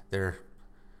they're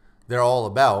all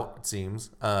about, it seems.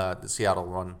 The Seattle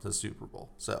won the Super Bowl,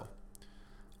 so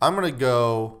I'm gonna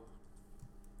go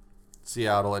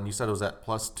Seattle, and you said it was at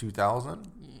plus 2,000?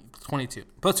 22.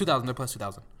 Plus 2,000. They're plus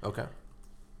 2,000. Okay.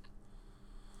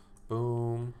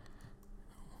 Boom.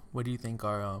 What do you think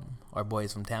our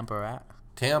boys from Tampa are at?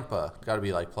 Tampa. Got to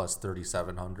be like plus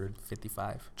 3,700.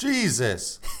 55.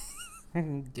 Jesus.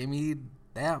 Give me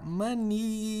that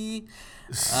money.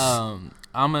 I'm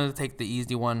going to take the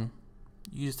easy one.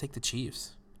 You just take the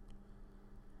Chiefs.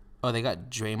 Oh, they got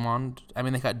Draymond.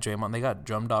 They got Draymond. They got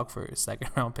Drum Dog for a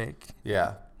second round pick.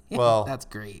 Yeah. Well, that's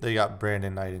great. They got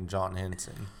Brandon Knight and John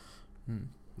Henson.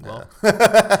 Well,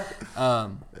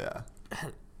 yeah.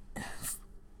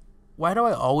 Why do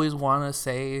I always want to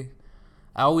say?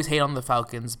 I always hate on the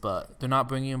Falcons, but they're not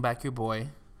bringing back your boy,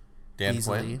 Dan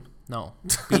Beasley. Quinn? No,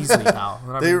 Beasley, pal.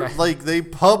 They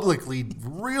publicly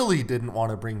really didn't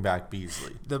want to bring back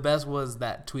Beasley. The best was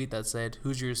that tweet that said,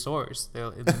 "Who's your source?"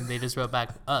 They just wrote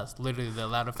back us, literally the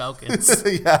Atlanta Falcons.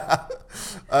 Yeah.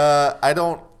 I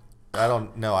don't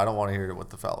know. I don't want to hear it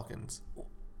with the Falcons.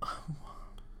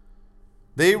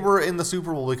 They were in the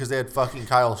Super Bowl because they had fucking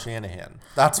Kyle Shanahan.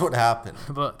 That's what happened.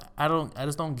 But I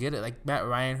just don't get it. Like Matt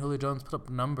Ryan, Julio Jones put up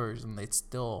numbers and they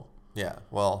still. Yeah.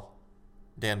 Well,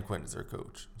 Dan Quinn is their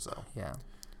coach. So yeah.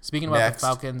 Speaking about the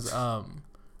Falcons,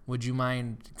 would you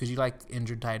mind? Because you like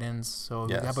injured tight ends, so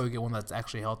how about we get one that's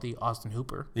actually healthy? Austin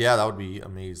Hooper. Yeah, that would be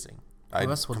amazing. I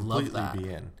would love that. Be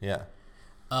in. Yeah.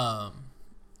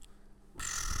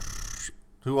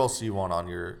 Who else do you want on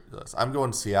your list? I'm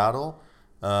going Seattle,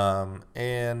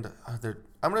 and I'm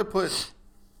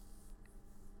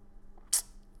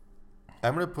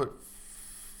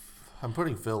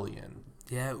putting Philly in.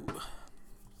 Yeah.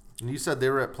 And you said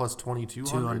they were at plus 2,200.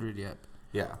 200, yep.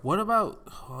 Yeah. What about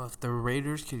if the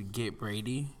Raiders could get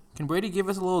Brady? Can Brady give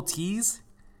us a little tease?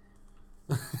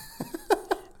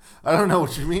 I don't know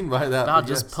what you mean by that. I'll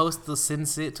just post the Sin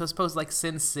City. Just post like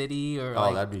Sin City or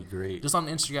that'd be great. Just on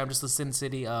Instagram, just the Sin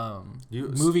City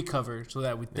movie cover, so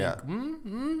that we think. Yeah.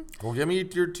 Well, give me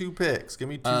your two picks. Give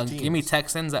me two teams. Give me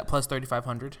Texans at plus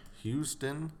 3,500.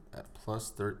 Houston at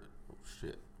plus 30. Oh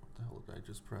shit! What the hell did I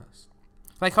just press?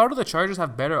 Like, how do the Chargers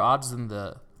have better odds than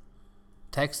the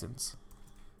Texans?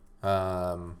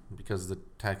 Because the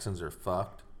Texans are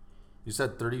fucked. You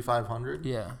said 3,500?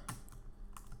 Yeah.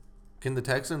 Can the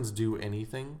Texans do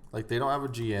anything? Like, they don't have a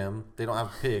GM. They don't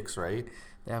have picks, right?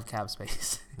 They have cap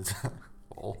space.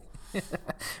 Well,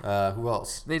 who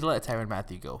else? They'd let Tyrann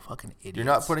Mathieu go. Fucking idiots. You're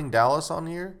not putting Dallas on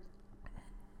here?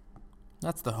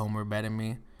 That's the homer bet in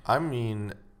me. I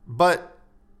mean, but...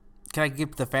 Can I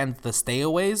give the fans the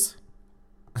stayaways?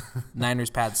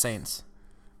 Niners, Pats, Saints.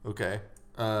 Okay.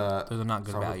 Those are not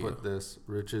good value. I'm going to put this.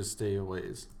 Rich's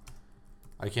stayaways.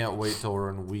 I can't wait till we're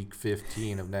in week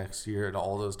 15 of next year and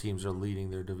all those teams are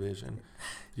leading their division.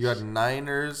 You had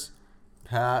Niners,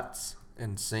 Pats,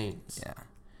 and Saints. Yeah.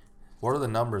 What are the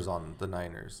numbers on the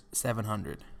Niners?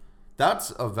 700.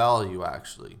 That's a value,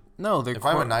 actually. No, they're. If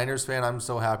I'm a Niners fan, I'm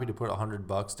so happy to put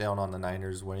 $100 down on the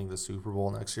Niners winning the Super Bowl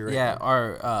next year. Yeah,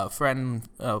 our friend,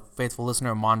 faithful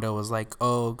listener Mondo was like,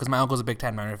 "Oh, because my uncle's a big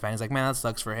time Niner fan. He's like, man, that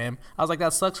sucks for him." I was like,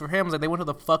 "That sucks for him." I was like, "They went to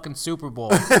the fucking Super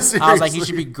Bowl." I was like, "He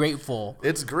should be grateful."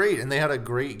 It's great, and they had a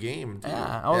great game too.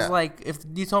 Yeah, I was like, if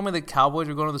you told me the Cowboys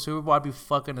were going to the Super Bowl, I'd be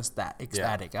fucking ecstatic.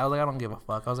 Yeah. I was like, I don't give a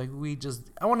fuck. I was like,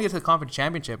 I want to get to the conference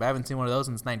championship. I haven't seen one of those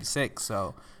since '96.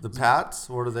 So the Pats,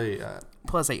 what are they at?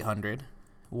 Plus 800.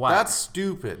 Why? That's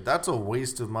stupid. That's a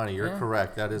waste of money. You're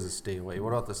correct. That is a stay away.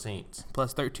 What about the Saints? Plus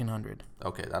 1,300.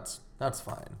 Okay, that's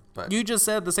fine. But you just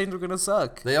said the Saints were gonna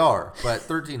suck. They are, but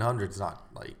 1,300 is not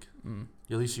like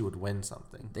At least you would win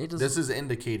something. This is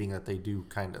indicating that they do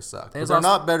kind of suck. They're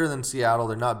not better than Seattle.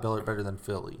 They're not better than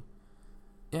Philly.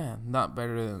 Yeah, not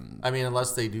better than... I mean,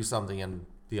 unless they do something in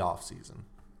the offseason.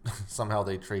 Somehow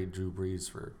they trade Drew Brees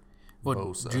for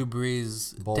Bosa. Drew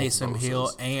Brees, Taysom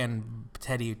Hill, and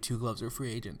Teddy, 2 gloves are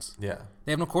free agents. Yeah.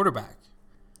 They have no quarterback.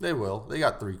 They will. They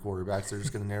got 3 quarterbacks. They're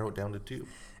just going to narrow it down to 2.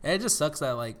 And it just sucks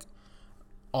that, like,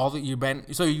 all that you've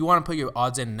been... So you want to put your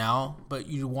odds in now, but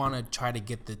you want to try to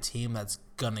get the team that's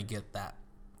going to get that.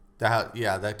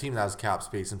 That team that has cap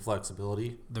space and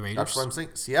flexibility. The Raiders? That's what I'm saying.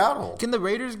 Seattle. Can the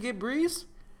Raiders get Brees?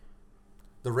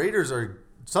 The Raiders are...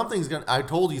 Something's going to... I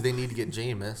told you they need to get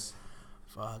Jameis.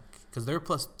 Fuck. Because they're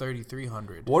plus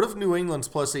 3,300. What if New England's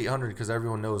plus 800 because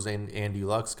everyone knows Andy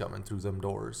Luck's coming through them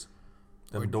doors?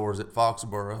 Doors at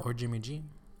Foxborough. Or Jimmy G.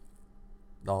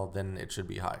 No, then it should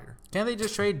be higher. Can't they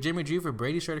just trade Jimmy G for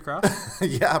Brady straight across?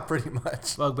 Yeah, pretty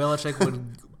much. Fuck, Belichick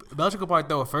would probably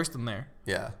throw a first in there.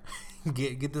 Yeah.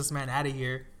 Get this man out of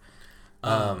here.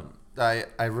 I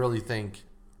really think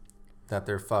that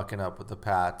they're fucking up with the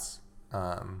Pats.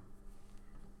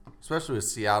 Especially with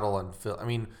Seattle and Phil. I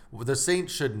mean, the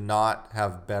Saints should not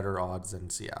have better odds than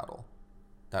Seattle.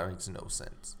 That makes no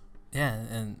sense. Yeah,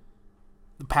 and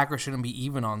the Packers shouldn't be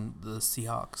even on the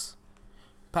Seahawks.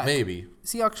 Maybe.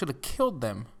 Seahawks should have killed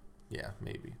them. Yeah,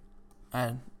 maybe.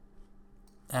 And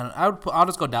I'll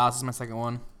just go Dallas as my second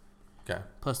one. Okay.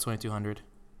 Plus 2,200.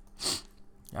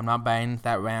 I'm not buying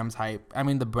that Rams hype. I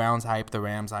mean, the Browns hype, the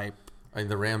Rams hype. I mean,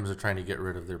 the Rams are trying to get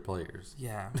rid of their players.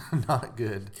 Yeah. Not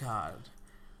good. God.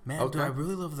 Man, do I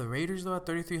really love the Raiders, though, at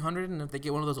 3,300? And if they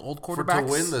get one of those old quarterbacks?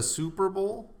 To win the Super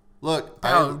Bowl? Look,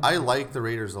 I like the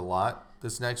Raiders a lot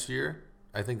this next year.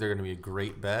 I think they're going to be a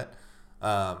great bet.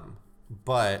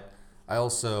 But I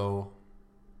also,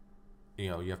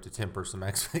 you have to temper some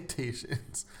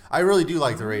expectations. I really do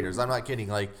like the Raiders. I'm not kidding.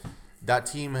 Like, that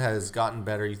team has gotten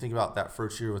better. You think about that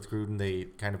first year with Gruden, they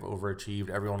kind of overachieved.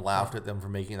 Everyone laughed at them for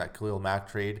making that Khalil Mack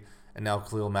trade. And now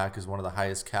Khalil Mack is one of the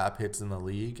highest cap hits in the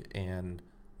league and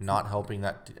not helping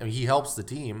that. I mean, he helps the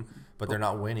team, but they're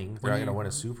not winning. They're not going to win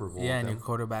a Super Bowl. Yeah, and your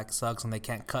quarterback sucks, and they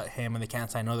can't cut him, and they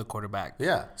can't sign another quarterback.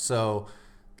 Yeah, so...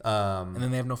 and then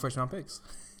they have no first-round picks.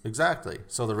 Exactly.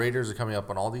 So the Raiders are coming up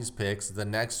on all these picks. The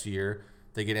next year,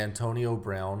 they get Antonio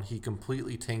Brown. He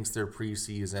completely tanks their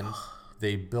preseason.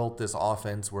 They built this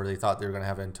offense where they thought they were going to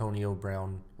have Antonio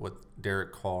Brown with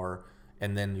Derek Carr.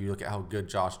 And then you look at how good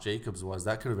Josh Jacobs was.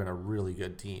 That could have been a really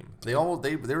good team. They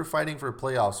were fighting for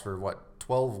playoffs for,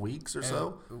 12 weeks or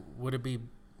so? Would it be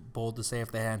bold to say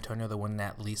if they had Antonio, they win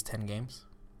at least 10 games?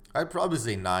 I'd probably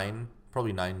say 9.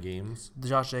 Probably 9 games.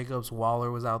 Josh Jacobs,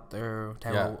 Waller was out there.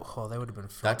 Yeah. Oh, they would have been.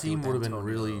 That team would have been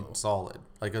really solid,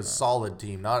 like a solid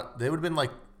team. They would have been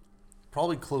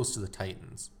probably close to the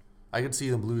Titans. I could see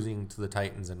them losing to the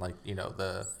Titans in in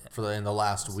the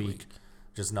last week,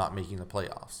 just not making the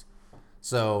playoffs.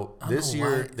 So this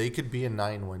year they could be a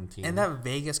 9-win team. And that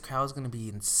Vegas crowd is going to be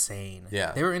insane.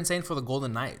 Yeah, they were insane for the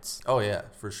Golden Knights. Oh yeah,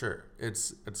 for sure.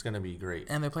 It's going to be great.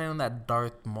 And they're playing on that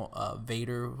Darth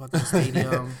Vader fucking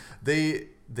stadium. They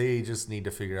just need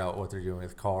to figure out what they're doing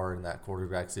with Carr and that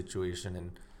quarterback situation.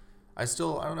 And I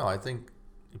don't know. I think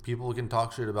people can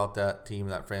talk shit about that team,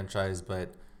 that franchise,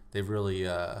 but they've really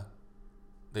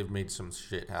they've made some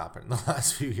shit happen in the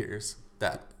last few years.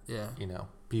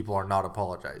 People are not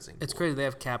apologizing. It's crazy. They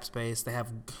have cap space. They have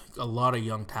a lot of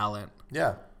young talent.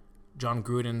 Yeah. John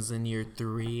Gruden's in year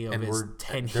 3 of his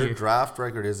 10 years. Their draft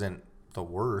record isn't the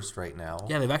worst right now.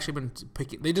 Yeah, they've actually been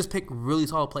picking. They just pick really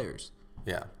solid players.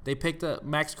 Yeah. They picked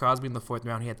Max Crosby in the 4th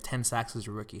round. He had 10 sacks as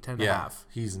a rookie, 10 and a half.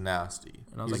 He's nasty.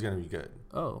 He's going to be good.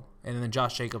 Oh. And then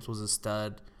Josh Jacobs was a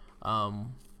stud.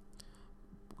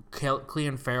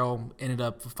 Clean Farrell ended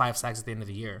up with 5 sacks at the end of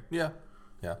the year. Yeah.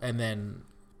 Yeah. And then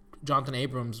Jonathan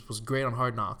Abrams was great on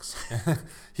Hard Knocks.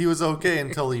 He was okay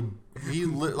until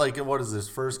what is his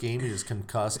first game? He just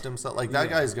concussed himself. That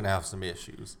guy's gonna have some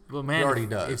issues. Well, man, he already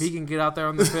does. If he can get out there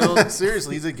on the field,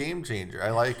 seriously, he's a game changer. I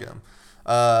like him.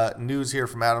 News here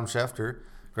from Adam Schefter.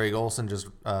 Greg Olsen just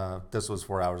this was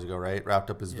 4 hours ago, right? Wrapped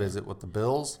up his visit with the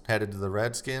Bills, headed to the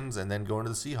Redskins, and then going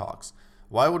to the Seahawks.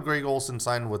 Why would Greg Olsen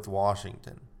sign with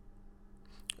Washington?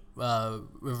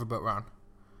 Riverboat Ron,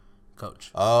 coach.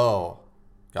 Oh.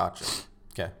 Gotcha.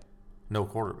 Okay. No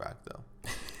quarterback, though.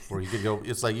 Or you could go...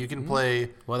 It's like you can play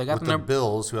with the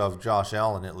Bills, who have Josh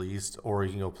Allen at least, or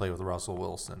you can go play with Russell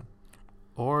Wilson.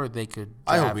 Or they could...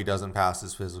 I hope he doesn't pass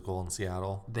his physical in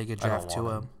Seattle. They could draft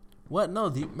Tua. What? No.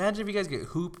 Imagine if you guys get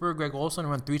Hooper, Greg Olsen,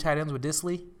 and run 3 tight ends with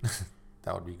Disley.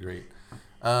 That would be great.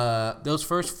 Those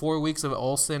first 4 weeks of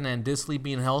Olsen and Disley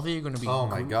being healthy are going to be... Oh,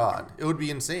 my God. It would be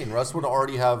insane. Russ would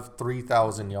already have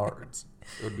 3,000 yards.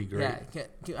 It would be great. Yeah,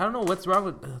 I don't know what's wrong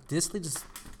with Disley. Just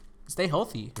stay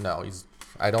healthy. No,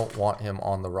 I don't want him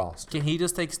on the roster. Can he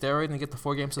just take steroids and get the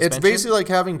 4-game suspension? It's basically like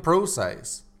having pro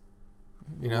size.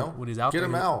 You know, when he's out get there,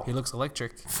 him out. He looks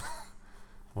electric.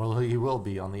 Well, he will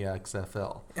be on the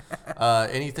XFL.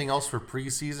 Anything else for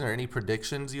preseason or any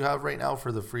predictions you have right now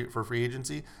for free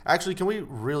agency? Actually, can we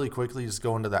really quickly just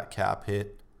go into that cap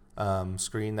hit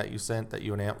screen that you sent that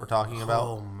you and Ant were talking about?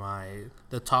 Oh my!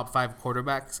 The top 5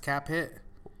 quarterbacks cap hit.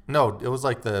 No, it was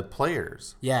like the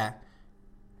players. Yeah.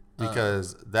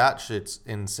 Because that shit's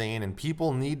insane, and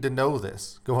people need to know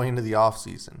this going into the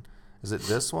offseason. Is it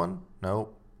this one?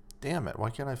 Nope. Damn it! Why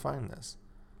can't I find this?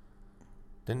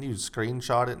 Didn't you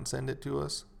screenshot it and send it to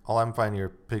us? All I'm finding are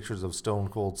pictures of Stone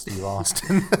Cold Steve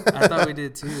Austin. I thought we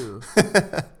did too.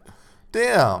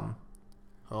 Damn.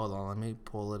 Hold on, let me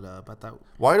pull it up. I thought.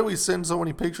 Why do we send so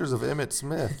many pictures of Emmitt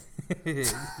Smith?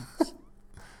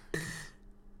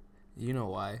 You know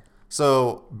why.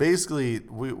 So basically,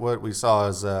 what we saw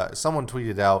is someone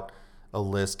tweeted out a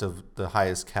list of the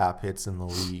highest cap hits in the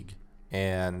league,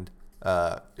 and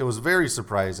it was very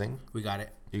surprising. We got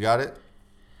it. You got it?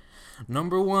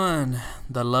 Number 1,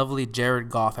 the lovely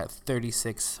Jared Goff at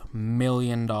 $36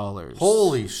 million.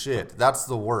 Holy shit, that's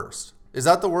the worst. Is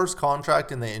that the worst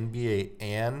contract in the NBA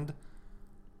and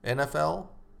NFL?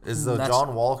 Is the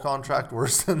John Wall contract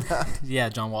worse than that? Yeah,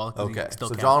 John Wall. Okay,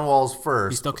 so John Wall's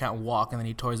first. He still can't walk, and then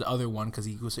he tore his other one because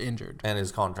he was injured. And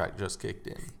his contract just kicked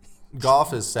in.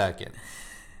 Goff is second.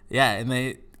 Yeah, and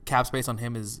the cap space on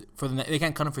him is they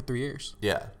can't cut him for 3 years.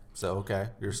 Yeah. So, okay,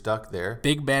 you're stuck there.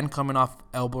 Big Ben coming off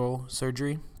elbow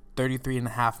surgery,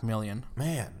 $33.5 million.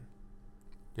 Man,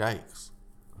 yikes.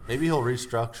 Maybe he'll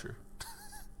restructure.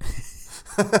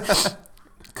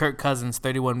 Kirk Cousins,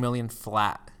 $31 million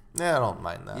flat. Yeah, I don't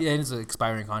mind that. Yeah, it's an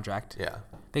expiring contract. Yeah.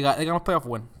 They got a playoff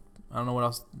win. I don't know what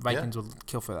else Vikings will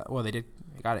kill for that. Well, they did.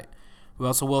 They got it.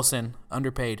 Russell Wilson,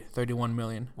 underpaid, $31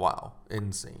 million. Wow,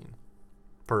 insane.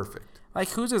 Perfect.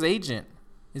 Like, who's his agent?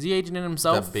 Is he agenting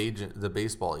himself? The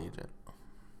baseball agent.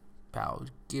 Pal,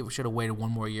 should have waited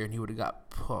one more year and he would have got.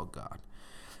 Oh God.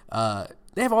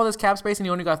 They have all this cap space and he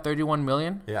only got $31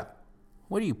 million. Yeah.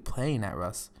 What are you playing at,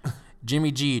 Russ?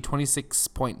 Jimmy G,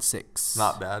 26.6.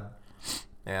 Not bad.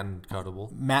 And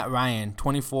cuttable. Matt Ryan,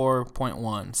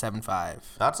 24.175.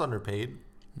 That's underpaid,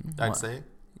 I'd say.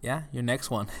 Yeah, your next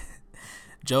one.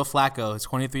 Joe Flacco is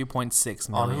 23.6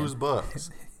 million. On whose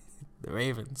books? The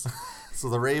Ravens. So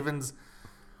the Ravens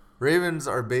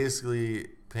are basically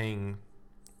paying.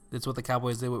 That's what the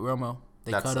Cowboys did with Romo.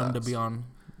 They cut him to be on.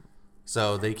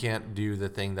 So they can't do the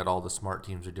thing that all the smart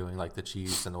teams are doing, like the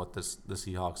Chiefs and what the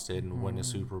Seahawks did and win a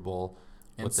Super Bowl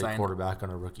with their quarterback on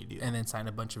a rookie deal. And then sign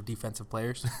a bunch of defensive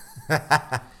players.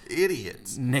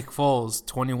 Idiots. Nick Foles,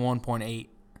 21.8.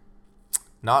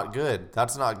 Not good.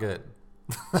 That's not good.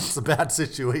 That's a bad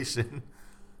situation.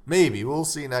 Maybe. We'll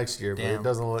see next year, but it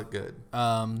doesn't look good.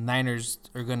 Niners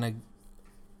are going to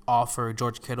offer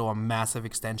George Kittle a massive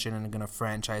extension and are going to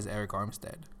franchise Eric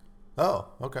Armstead. Oh,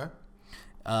 okay.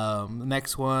 The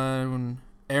next one,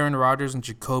 Aaron Rodgers and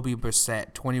Jacoby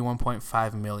Brissett,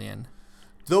 $21.5 million.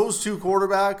 Those two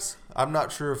quarterbacks, I'm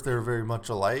not sure if they're very much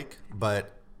alike,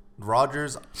 but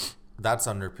Rodgers, that's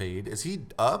underpaid. Is he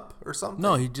up or something?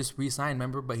 No, he just re-signed,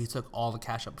 remember? But he took all the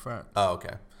cash up front. Oh,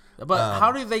 okay. But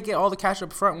how do they get all the cash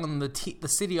up front when the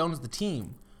city owns the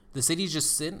team? The city's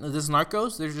just sitting. This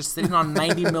narcos, they're just sitting on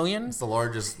 $90 million. It's the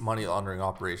largest money laundering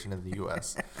operation in the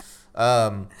U.S.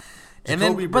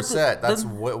 Jacoby Brissett, that's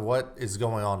what is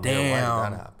going on there. Why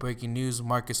did that happen? Breaking news,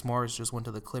 Marcus Morris just went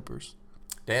to the Clippers.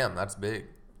 Damn, that's big.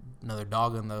 Another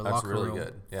dog in the locker room. That's really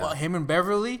good. Yeah. Well, him and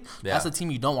Beverly, that's a team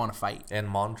you don't want to fight. And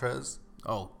Montrez.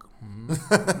 Oh.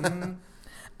 And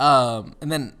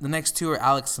then the next two are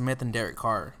Alex Smith and Derek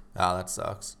Carr. Oh, that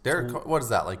sucks. Derek Carr, what is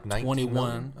that, like 19 21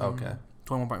 million? Okay.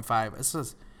 21.5. It's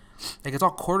just, it's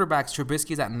all quarterbacks.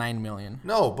 Trubisky's at $9 million.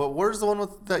 No, but where's the one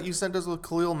that you sent us with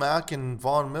Khalil Mack and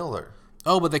Von Miller?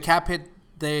 Oh, but the cap hit,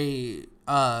 they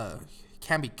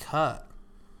can be cut.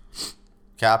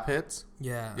 Cap hits?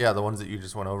 Yeah. Yeah, the ones that you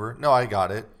just went over. No, I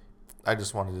got it. I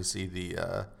just wanted to see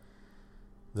the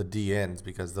DNs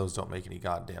because those don't make any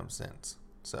goddamn sense.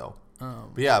 So,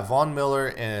 but yeah, Von Miller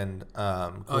and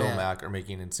Khalil Mack are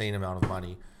making an insane amount of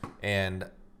money, and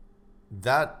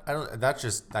that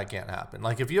can't happen.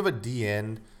 Like if you have a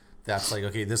DN that's like,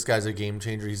 okay, this guy's a game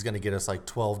changer. He's going to get us like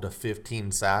 12 to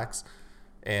 15 sacks,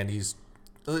 and he's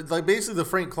like basically the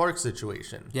Frank Clark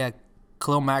situation. Yeah,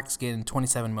 Khalil Mack's getting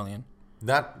 $27 million.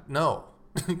 No,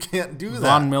 you can't do that.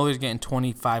 Von Miller's getting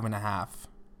 25.5.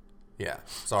 Yeah,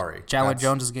 sorry. Chandler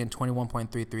Jones is getting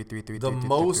 21.33333. The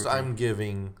most I'm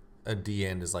giving a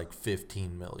DN is like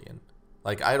 $15 million.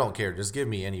 Like, I don't care. Just give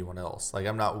me anyone else. Like,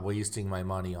 I'm not wasting my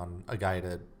money on a guy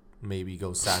to maybe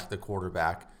go sack the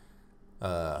quarterback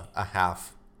a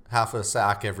half a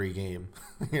sack every game,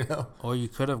 you know? Or you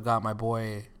could have got my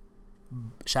boy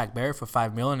Shaq Barrett for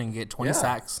 $5 million and get 20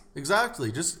 sacks.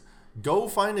 Exactly. Just go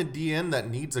find a DN that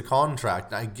needs a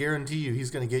contract. I guarantee you he's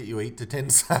going to get you 8 to 10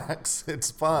 sacks. It's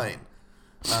fine.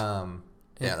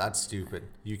 Yeah, that's stupid.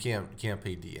 You can't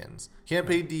pay DNs. Can't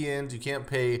pay DNs. You can't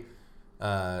pay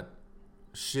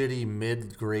shitty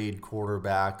mid-grade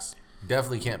quarterbacks.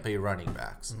 Definitely can't pay running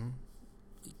backs. Mm-hmm.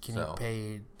 Can you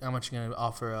pay? How much are you gonna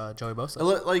offer Joey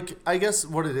Bosa? Like, I guess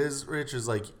what it is, Rich, is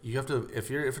like you have to if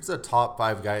it's a top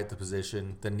 5 guy at the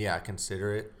position, then yeah,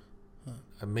 consider it.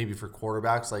 Maybe for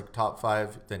quarterbacks, like top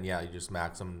 5, then yeah, you just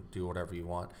max them, do whatever you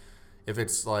want. If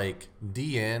it's like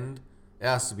D end, it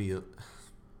has to be.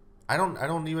 I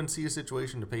don't even see a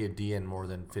situation to pay a DN more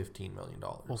than $15 million.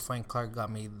 Well, Frank Clark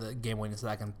got me the game-winning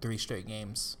sack in 3 straight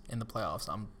games in the playoffs.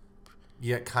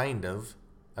 Yeah, kind of.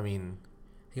 I mean,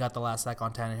 he got the last sack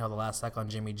on Tannehill, the last sack on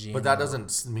Jimmy G. But that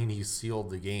doesn't mean he sealed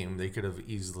the game. They could have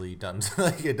easily done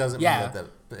like it doesn't mean that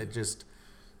it just.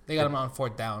 They got him on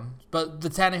 4th down, but the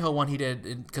Tannehill one he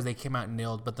did because they came out and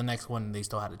nailed. But the next one they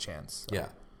still had a chance. So. Yeah,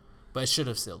 but it should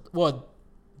have sealed. Well,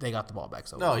 they got the ball back.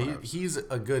 So no, he's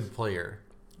a good player.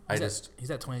 He's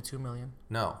at $22 million.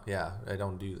 No, yeah, I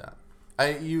don't do that.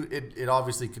 It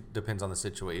obviously depends on the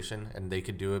situation, and they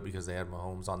could do it because they had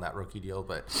Mahomes on that rookie deal,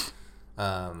 but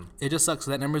it just sucks.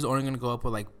 That number's only going to go up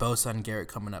with like Bosa and Garrett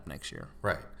coming up next year.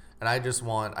 Right, and I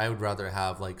would rather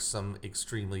have like some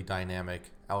extremely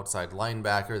dynamic outside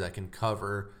linebacker that can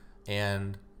cover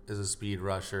and is a speed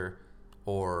rusher,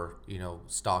 or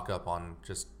stock up on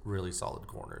just really solid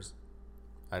corners.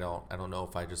 I don't know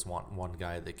if I just want one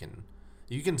guy that can.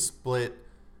 You can split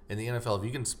in the NFL. If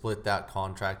you can split that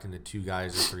contract into 2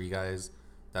 guys or 3 guys,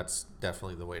 that's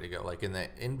definitely the way to go. Like in the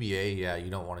NBA, yeah, you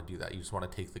don't want to do that. You just want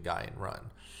to take the guy and run.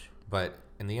 But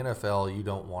in the NFL, you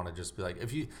don't want to just be like,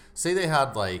 if you say they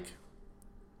had like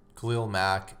Khalil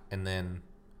Mack and then,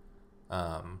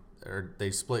 or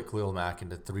they split Khalil Mack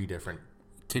into 3 different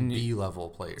B-level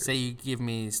players. Say you give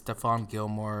me Stephon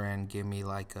Gilmore and give me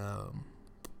like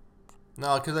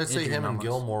No, because I'd say him and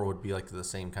Gilmore would be like the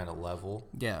same kind of level.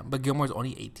 Yeah, but Gilmore's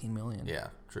only $18 million. Yeah,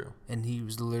 true. And he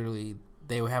was literally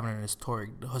they were having an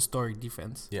historic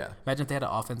defense. Yeah. Imagine if they had an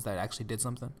offense that actually did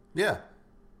something. Yeah,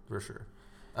 for sure.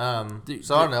 So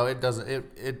I don't know. It doesn't.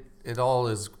 It all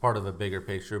is part of a bigger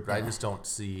picture, but I just don't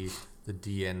see the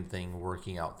DN thing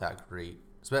working out that great.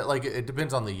 So, like, it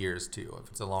depends on the years too.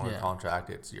 If it's a longer contract,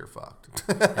 you're fucked.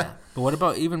 Yeah. But what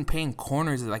about even paying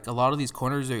corners? Like a lot of these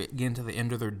corners are getting to the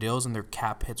end of their deals, and their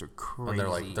cap hits are crazy. And they're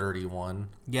like 31.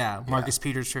 Yeah, Marcus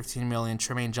Peters $15 million,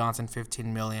 Tremaine Johnson $15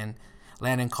 million,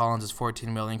 Landon Collins is $14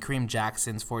 million, Kareem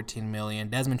Jackson's $14 million,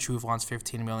 Desmond Trufant's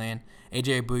 $15 million,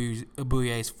 AJ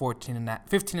Abouye's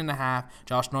 $15.5,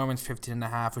 Josh Norman's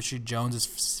 $15.5, Rashid Jones is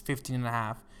 $15.5,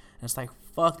 and it's like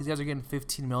fuck, these guys are getting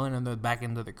 $15 million in the back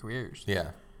end of their careers.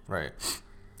 Yeah, right.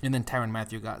 And then Tyrann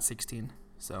Mathieu got 16.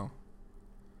 So,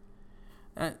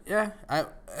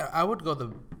 I would go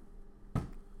the.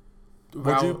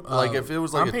 Would you like if it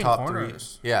was like a top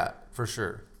corners. 3? Yeah, for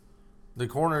sure. The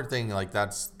corner thing, like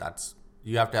that's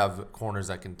you have to have corners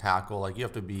that can tackle. Like you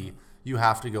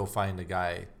have to go find a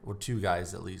guy or 2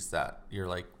 guys at least that you're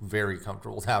like very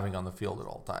comfortable with having on the field at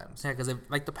all times. Yeah, because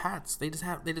like the Pats, they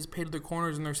just paid their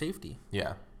corners and their safety.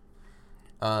 Yeah.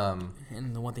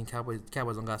 And the one thing Cowboys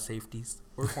don't got safeties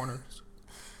or corners.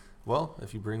 Well,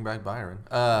 if you bring back Byron,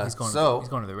 he's going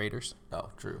to the Raiders. Oh,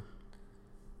 true.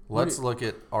 Let's look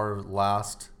at our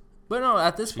last. But no,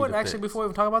 at this point, actually, before we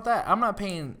even talk about that, I'm not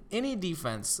paying any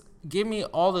defense. Give me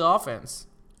all the offense.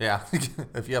 Yeah,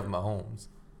 if you have Mahomes.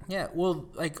 Yeah, well,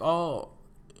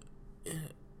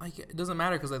 it doesn't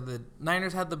matter because like the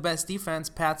Niners had the best defense,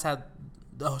 Pats had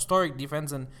the historic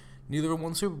defense, and neither of them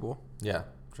won the Super Bowl. Yeah,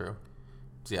 true.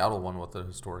 Seattle won with the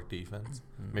historic defense.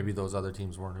 Mm-hmm. Maybe those other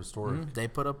teams weren't historic. Mm-hmm. They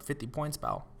put up 50 points,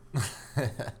 pal.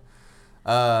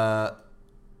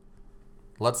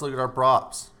 Let's look at our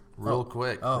props real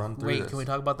quick. Run through this. Can we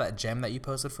talk about that gem that you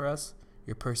posted for us?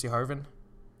 Your Percy Harvin?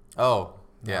 Oh,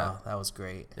 yeah. Oh, that was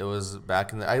great. It was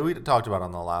back in we talked about it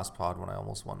on the last pod when I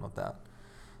almost won with that.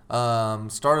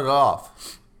 Started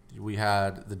off, we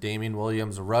had the Damian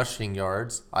Williams rushing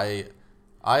yards.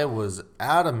 I was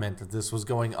adamant that this was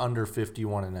going under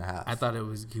 51.5. I thought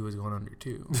he was going under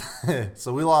too.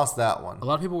 So we lost that one. A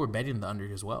lot of people were betting the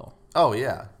under as well. Oh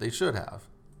yeah, they should have.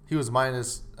 He was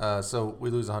minus, so we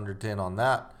lose 110 on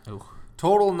that. Ooh.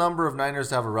 Total number of Niners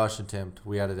to have a rush attempt,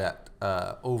 we had it at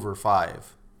over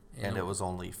 5, and it was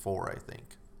only 4, I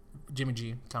think. Jimmy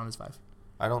G counted as 5.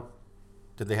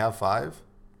 Did they have 5?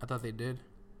 I thought they did.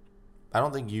 I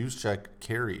don't think Juszczyk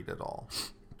carried at all.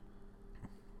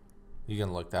 You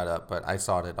can look that up, but I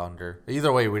saw it under.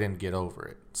 Either way, we didn't get over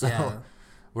it. So Yeah.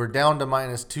 we're down to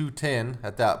minus 210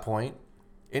 at that point.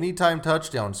 Anytime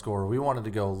touchdown score, we wanted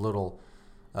to go a little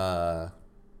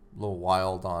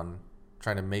wild on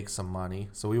trying to make some money.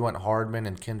 So we went Hardman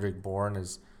and Kendrick Bourne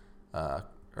as,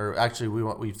 or actually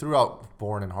we threw out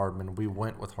Bourne and Hardman. We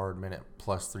went with Hardman at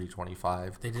plus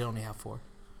 325. They did only have 4.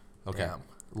 Okay. Damn.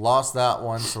 Lost that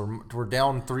one, so we're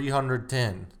down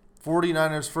 310.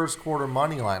 49ers first quarter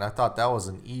money line. I thought that was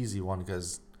an easy one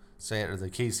because the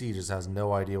KC just has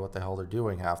no idea what the hell they're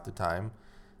doing half the time.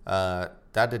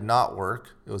 That did not work.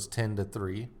 It was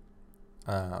 10-3.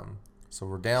 So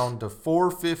we're down to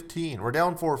 415. We're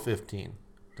down 415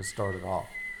 to start it off.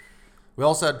 We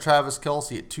also had Travis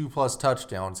Kelce at 2+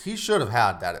 touchdowns. He should have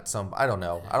had that at some. I don't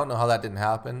know. I don't know how that didn't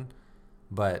happen,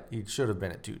 but he should have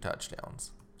been at 2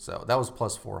 touchdowns. So that was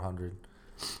plus 400.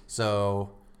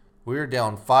 So we're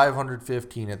down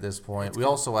 515 at this point. We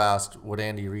also asked, would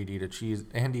Andy Reid eat a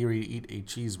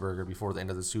cheeseburger before the end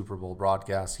of the Super Bowl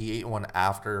broadcast? He ate one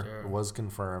after it was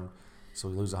confirmed. So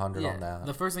we lose 100 on that.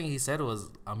 The first thing he said was,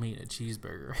 I'm eating a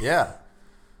cheeseburger. Yeah.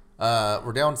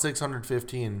 We're down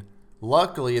 615.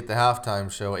 Luckily, at the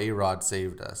halftime show, A-Rod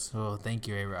saved us. Oh, thank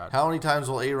you, A-Rod. How many times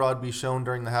will A-Rod be shown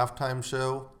during the halftime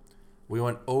show? We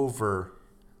went over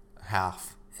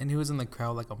half. And he was in the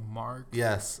crowd like a mark.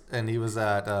 Yes, and he was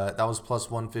at, that was plus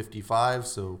 155,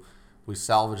 so we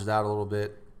salvaged that a little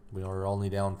bit. We are only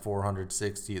down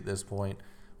 460 at this point.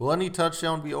 Will any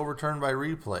touchdown be overturned by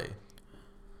replay?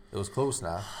 It was close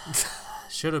now.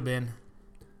 Should have been.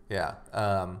 Yeah.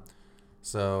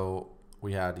 So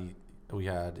we had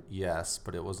yes,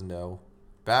 but it was no.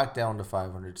 Back down to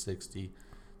 560.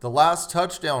 The last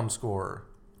touchdown scorer.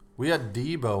 We had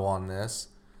Debo on this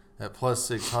at plus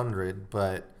 600,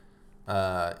 but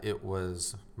it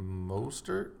was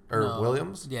Mostert or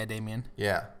Williams. Yeah, Damien.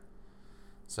 Yeah.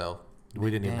 So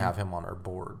we didn't even have him on our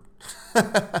board.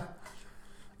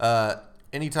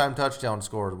 Anytime touchdown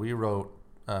scored, we wrote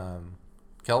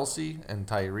Kelce and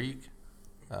Tyreek.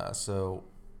 So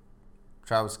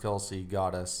Travis Kelce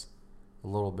got us a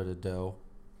little bit of dough.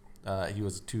 He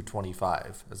was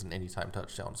 225 as an anytime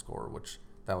touchdown scorer, which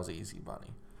that was easy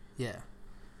money. Yeah.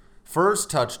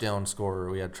 First touchdown scorer,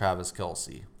 we had Travis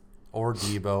Kelce or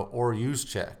Debo or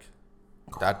Juszczyk.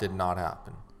 That did not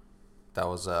happen. That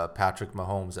was Patrick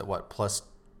Mahomes at what, plus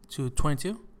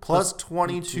 222? Plus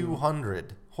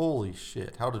 2,200. Holy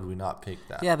shit. How did we not pick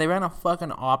that? Yeah, they ran a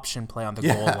fucking option play on the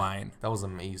goal line. That was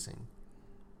amazing.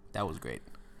 That was great.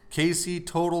 KC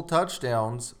total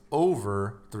touchdowns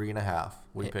over 3.5.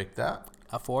 We picked that.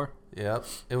 A 4? Yep.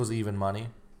 It was even money.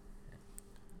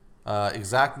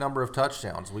 Exact number of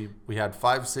touchdowns. We had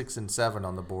 5, 6, and 7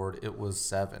 on the board. It was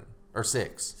 7. Or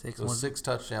 6. It was 6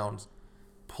 touchdowns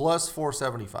plus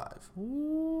 475.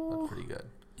 Ooh. That's pretty good.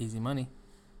 Easy money.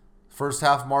 First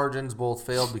half margins both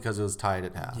failed because it was tied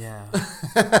at half. Yeah.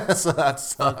 So that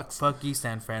sucks. Fuck you,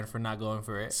 San Fran, for not going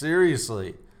for it.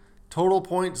 Seriously. Total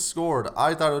points scored.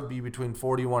 I thought it would be between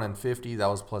 41 and 50. That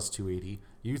was plus 280.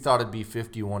 You thought it'd be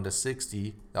 51 to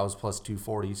 60. That was plus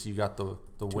 240. So you got the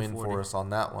win for us on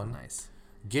that one. Nice.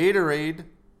 Gatorade,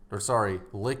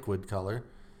 liquid color.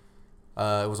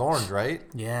 It was orange, right?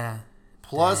 Yeah.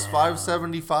 Plus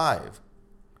 575.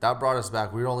 That brought us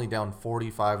back. We were only down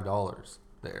 $45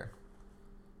 there.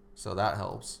 So that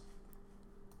helps.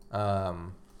 Yeah,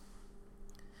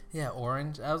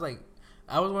 orange. I was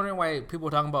wondering why people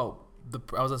were talking about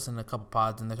I was listening to a couple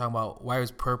pods and they're talking about why it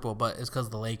was purple, but it's because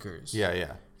of the Lakers. Yeah,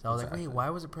 yeah. So I was like, wait, why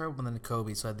was it purple? And then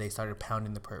Kobe, so they started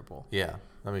pounding the purple. Yeah,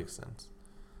 that makes sense.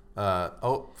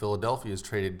 Philadelphia's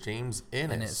traded James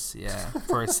Ennis. Yeah,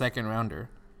 for a second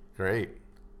rounder. Great.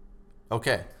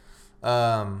 Okay.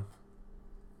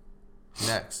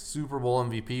 Next, Super Bowl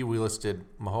MVP. We listed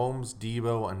Mahomes,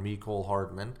 Debo, and Mecole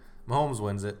Hardman. Mahomes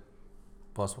wins it,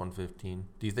 plus 115.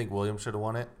 Do you think Williams should have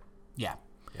won it? Yeah.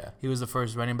 Yeah. He was the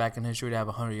first running back in history to have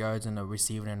 100 yards and a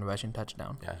receiving and a rushing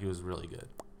touchdown. Yeah, he was really good.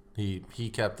 He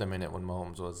kept them in it when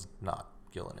Mahomes was not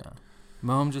killing it.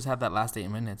 Mahomes just had that last 8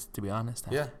 minutes, to be honest.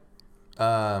 Yeah.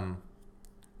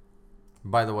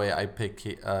 By the way, I picked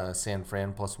San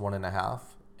Fran plus 1.5,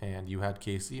 and you had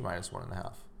KC minus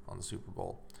 1.5 on the Super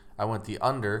Bowl. I went the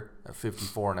under at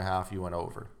 54.5. You went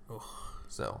over. Oh.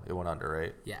 So it went under,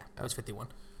 right? Yeah, that was 51.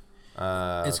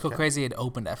 It's so crazy. It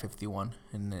opened at 51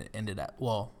 and it ended at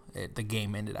the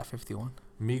game ended at 51.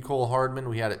 Mecole Hardman,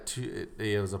 we had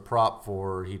it was a prop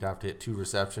for he'd have to hit 2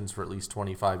 receptions for at least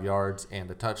 25 yards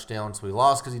and a touchdown. So we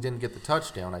lost because he didn't get the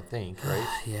touchdown, I think, right?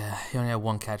 Yeah, he only had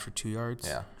 1 catch for 2 yards.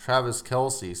 Yeah. Travis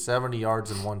Kelce, 70 yards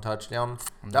and 1 touchdown.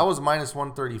 That was minus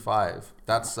 135.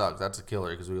 That sucked. That's a killer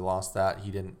because we lost that.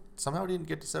 He didn't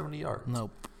get to 70 yards.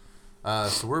 Nope.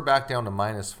 So we're back down to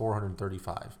minus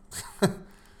 435.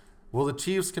 Will the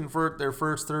Chiefs convert their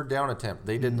first third down attempt?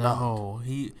 They did not. No,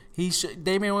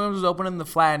 Damian Williams was opening the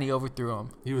flat and he overthrew him.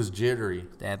 He was jittery.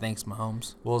 Yeah, thanks,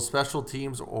 Mahomes. Will special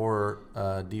teams or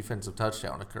defensive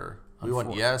touchdown occur? We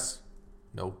went yes.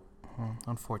 Nope.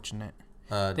 Unfortunate.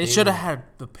 They should have had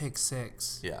the pick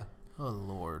 6. Yeah. Oh,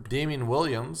 Lord. Damian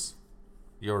Williams,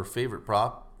 your favorite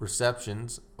prop,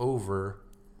 receptions over.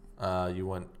 You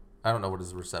went. I don't know what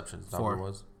his receptions number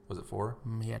was. Was it 4?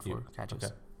 He had 4 catches.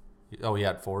 Okay. Oh, he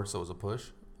had 4, so it was a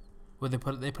push. Well, they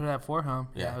put it at 4, huh?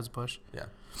 Yeah, it was a push. Yeah.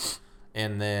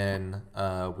 And then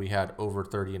we had over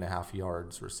 30.5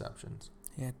 yards receptions.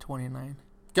 He had 29.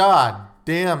 God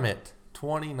damn it.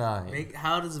 29.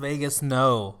 How does Vegas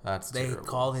know? They terrible.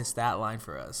 Call his stat line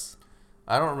for us.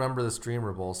 I don't remember the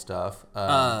Streamer Bowl stuff.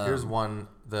 Here's one,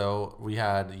 though. We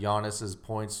had Giannis's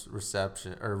points,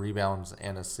 rebounds,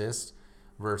 and assists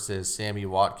versus Sammy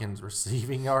Watkins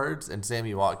receiving yards, and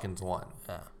Sammy Watkins won.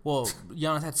 Yeah. Well,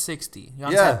 Giannis had 60.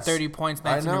 Giannis had 30 points,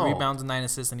 19 rebounds, and 9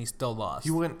 assists, and he still lost. He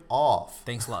went off.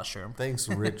 Thanks a lot, Sherm. Thanks,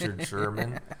 Richard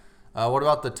Sherman. What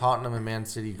about the Tottenham and Man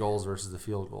City goals versus the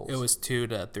field goals? It was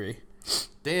 2-3.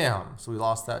 Damn. So we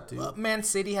lost that, too? Man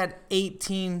City had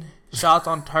 18 shots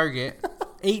on target.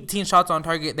 18 shots on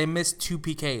target. They missed 2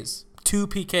 PKs. 2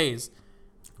 PKs.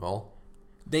 Well,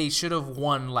 they should have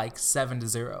won like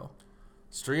 7-0.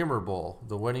 Streamer Bowl,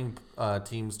 the winning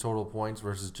team's total points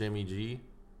versus Jimmy G.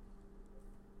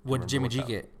 What did Jimmy G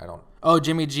get? I don't. Oh,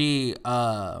 Jimmy G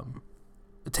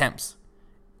attempts,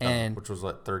 and which was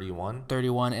what, 31.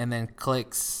 31, and then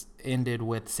clicks ended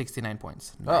with 69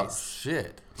 points. Nice. Oh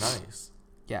shit! Nice.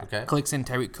 Yeah. Okay. Clicks and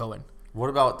Tyreek Cohen. What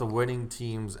about the winning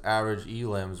team's average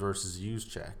elims versus use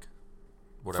check?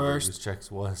 Whatever use checks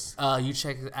was.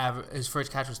 His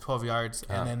first catch was 12 yards,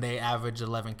 and then they averaged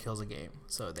 11 kills a game,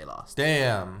 so they lost.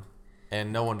 Damn.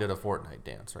 And no one did a Fortnite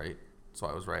dance, right? So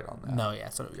I was right on that. No, yeah,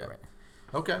 so you're right.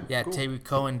 Okay. Yeah, cool. Tyreek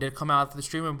Cohen did come out at the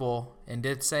Streamer Bowl and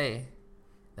did say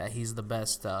that he's the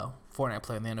best Fortnite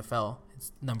player in the NFL.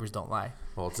 His numbers don't lie.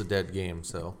 Well, it's a dead game,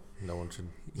 so no one should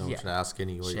ask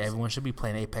anyways. Everyone should be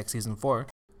playing Apex Season 4.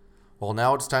 Well,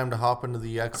 now it's time to hop into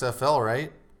the XFL,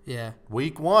 right? Yeah.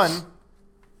 Week 1.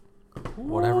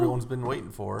 What everyone's been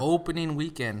waiting for. Opening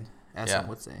weekend, as some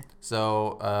would say.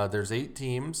 So there's 8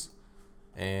 teams,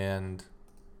 and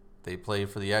they play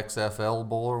for the XFL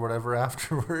Bowl or whatever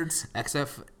afterwards.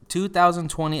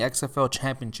 2020 XFL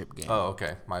Championship game. Oh,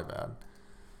 okay. My bad.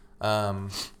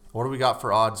 What do we got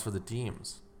for odds for the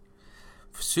teams?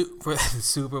 For the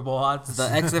Super Bowl odds, the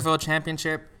XFL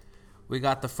Championship, we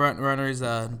got the front runners,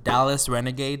 Dallas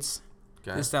Renegades.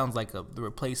 Okay. This sounds like the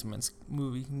Replacements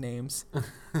movie names.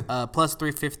 Plus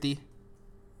 350.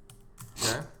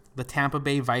 Okay. The Tampa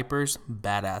Bay Vipers,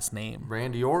 badass name.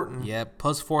 Randy Orton. Yep,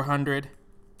 plus 400.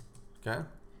 Okay.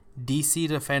 DC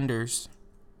Defenders,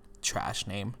 trash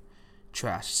name.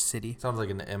 Trash City. Sounds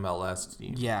like an MLS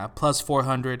team. Yeah, plus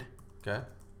 400. Okay.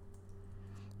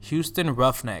 Houston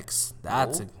Roughnecks,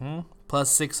 that's plus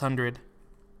 600.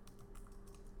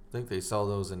 I think they sell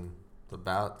those in the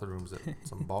bathrooms at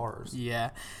some bars.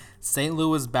 Yeah. St.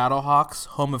 Louis Battlehawks,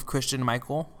 home of Christian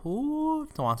Michael. Ooh,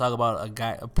 don't want to talk about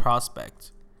a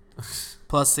prospect.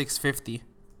 Plus 650.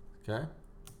 Okay.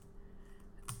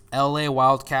 LA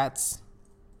Wildcats,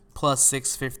 plus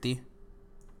 650.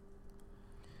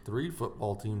 3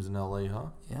 football teams in LA, huh?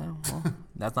 Yeah, well,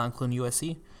 that's not including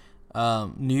USC.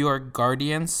 New York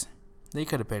Guardians, they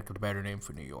could have picked a better name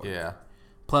for New York. Yeah.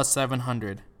 Plus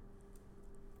 700.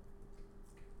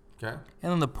 Okay.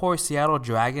 And then the poor Seattle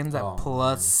Dragons at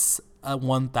plus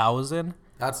 1,000.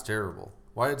 That's terrible.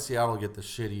 Why did Seattle get the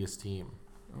shittiest team?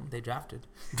 They drafted.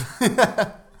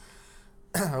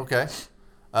 Okay.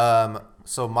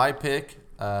 So my pick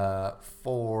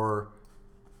for...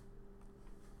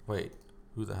 Wait,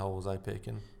 who the hell was I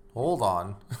picking? Hold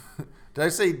on. Did I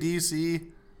say DC?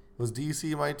 Was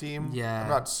DC my team? Yeah. I'm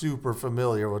not super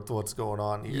familiar with what's going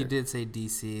on here. You did say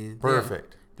DC.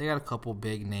 Perfect. They got a couple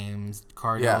big names.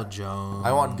 Cardell Jones.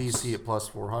 I want DC at plus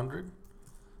 400.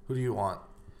 Who do you want?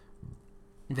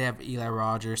 They have Eli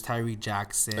Rogers, Tyree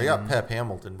Jackson. They got Pep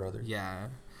Hamilton, brother. Yeah.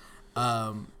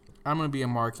 I'm going to be a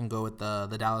mark and go with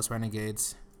the Dallas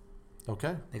Renegades.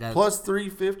 Okay. They got plus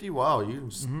 350. Wow, you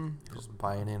just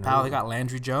buying in. Pal, they got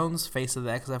Landry Jones, face of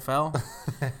the XFL,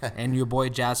 and your boy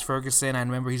Jazz Ferguson. I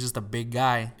remember he's just a big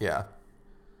guy. Yeah.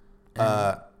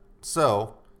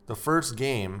 So the first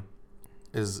game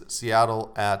is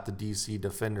Seattle at the DC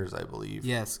Defenders, I believe.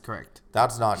 Yes, correct.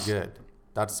 That's not good.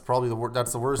 That's probably the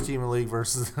worst team in the league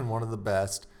versus one of the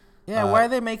best. Yeah, why are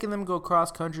they making them go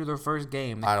cross country their first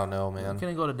game? I don't know, man. Can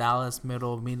they go to Dallas, meet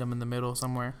them in the middle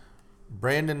somewhere?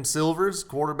 Brandon Silvers,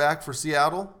 quarterback for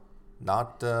Seattle.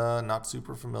 Not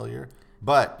super familiar.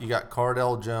 But you got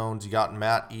Cardell Jones, you got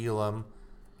Matt Elam,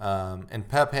 and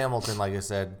Pep Hamilton, like I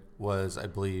said, was, I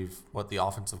believe, the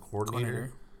offensive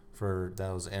coordinator for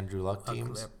those Andrew Luck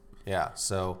teams. Yeah,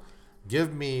 so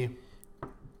give me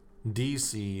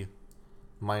DC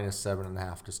minus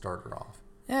 7.5 to start her off.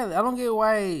 Yeah, I don't get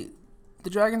why the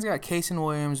Dragons got Casey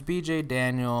Williams, B.J.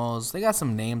 Daniels. They got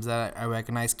some names that I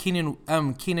recognize. Keenan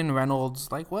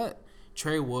Reynolds. Like what?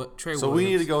 Trey Williams. So we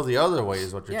need to go the other way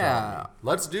is what you're telling me.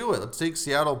 Let's do it. Let's take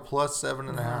Seattle plus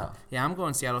 7.5. Yeah, I'm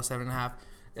going Seattle 7.5.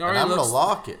 And I'm going to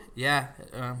lock it. Yeah,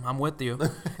 I'm with you.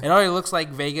 It already looks like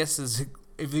Vegas is,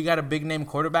 if you got a big name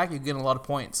quarterback, you're getting a lot of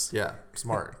points. Yeah,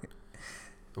 smart.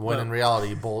 When in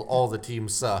reality, all the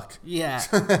teams suck. Yeah.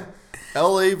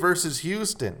 LA versus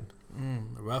Houston.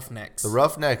 The Roughnecks. The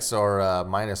Roughnecks are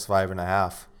minus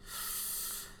 5.5.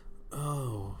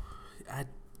 Oh, I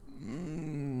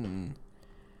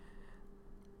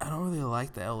don't really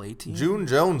like the LA team. June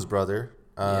Jones, brother.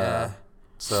 Yeah.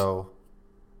 So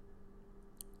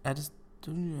I just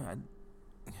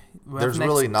there's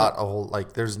really not a whole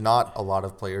there's not a lot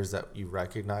of players that you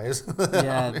recognize.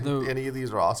 Yeah, in any of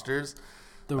these rosters.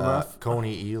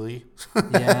 Coney Ely.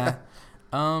 Yeah.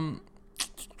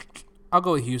 I'll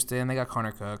go with Houston. They got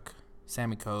Connor Cook,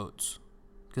 Sammy Coates.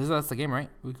 Because that's the game, right?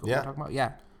 We're talking about?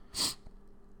 Yeah.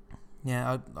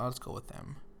 Yeah, I'll just go with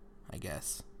them, I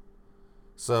guess.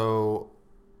 So.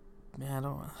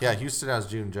 Yeah, Houston has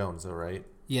June Jones, though, right?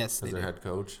 Yes, as their head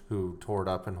coach, who tore it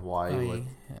up in Hawaii with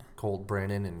Colt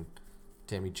Brennan and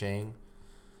Timmy Chang.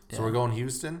 So we're going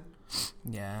Houston?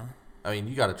 Yeah. I mean,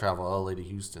 you got to travel LA to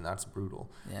Houston. That's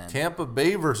brutal. Yeah. Tampa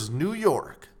Bay versus New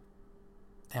York.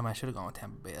 Damn, I should have gone with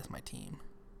Tampa Bay. That's my team.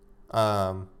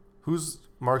 Who's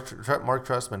Mark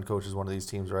Trestman coaches one of these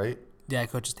teams, right? Yeah, he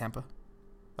coaches Tampa.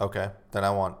 Okay, then I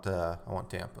want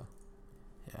Tampa.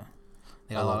 Yeah,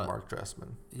 I love Mark Trestman.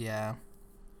 Yeah,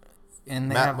 and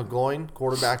Matt McGloin,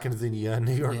 quarterback into the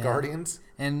New York Guardians,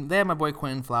 and they have my boy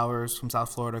Quentin Flowers from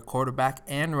South Florida, quarterback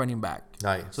and running back.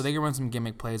 Nice. So they can run some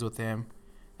gimmick plays with him.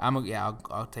 I'll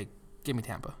give me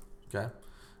Tampa. Okay.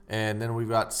 And then we've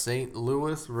got St.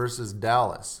 Louis versus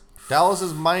Dallas. Dallas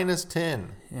is minus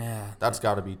 10. Yeah. That's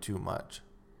got to be too much.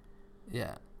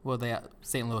 Yeah. Well,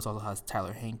 St. Louis also has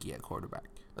Tyler Hankey at quarterback.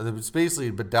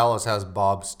 But Dallas has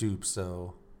Bob Stoops,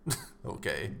 so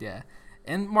okay. Yeah.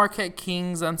 And Marquette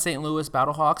Kings on St. Louis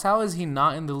Battlehawks. How is he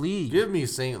not in the league? Give me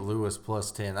St. Louis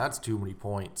plus 10. That's too many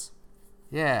points.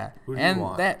 Yeah. Who do you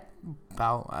want?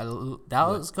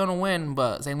 Dallas is going to win,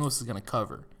 but St. Louis is going to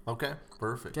cover. Okay,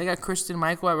 perfect. They got Christian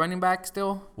Michael at running back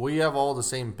still? We have all the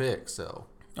same picks, so.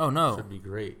 Oh, no. Should be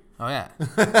great. Oh, yeah.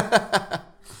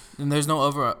 And there's no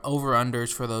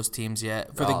over-unders for those teams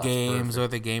yet. For the games or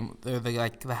the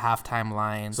halftime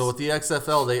lines. So with the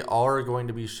XFL, they are going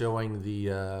to be showing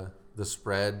the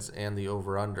spreads and the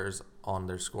over-unders on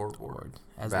their scoreboard.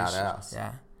 Badass.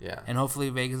 Yeah. Yeah. And hopefully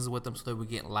Vegas is with them so that we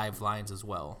get live lines as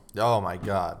well. Oh, my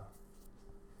God.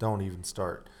 Don't even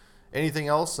start. Anything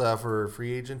else for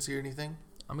free agency or anything?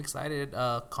 I'm excited.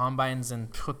 Combine's in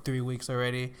 3 weeks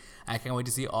already. I can't wait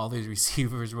to see all these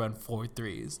receivers run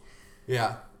 4.3s.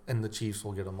 Yeah, and the Chiefs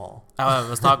will get them all. I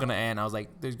was talking to Ann. I was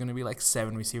like, there's going to be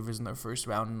 7 receivers in their first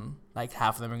round. And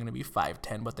half of them are going to be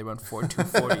 5'10", but they run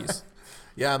 4.240s.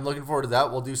 Yeah, I'm looking forward to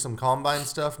that. We'll do some Combine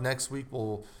stuff. Next week,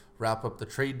 we'll wrap up the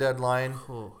trade deadline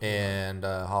and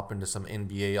hop into some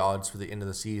NBA odds for the end of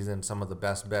the season, some of the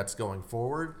best bets going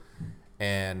forward.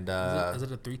 And is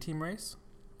it a 3-team race?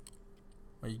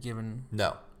 Are you giving?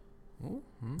 No,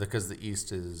 because the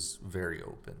East is very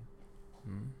open.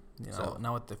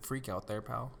 Now with the freak out there,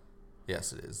 pal.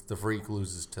 Yes, it is. The Freak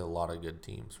loses to a lot of good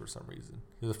teams for some reason.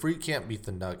 The Freak can't beat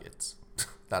the Nuggets.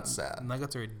 That's sad.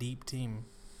 Nuggets are a deep team.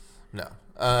 No.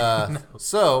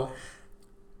 So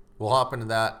we'll hop into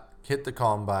that. Hit the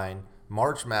Combine,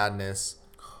 March Madness,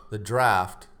 the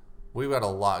draft. We've got a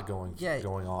lot going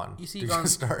on. You see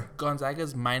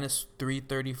Gonzaga's minus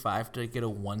 335 to get a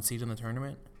 1 seed in the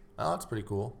tournament. Oh, that's pretty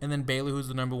cool. And then Baylor, who's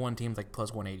the number 1 team, is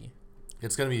plus 180.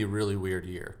 It's going to be a really weird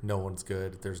year. No one's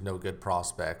good. There's no good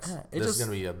prospects. This is going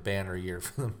to be a banner year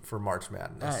for them for March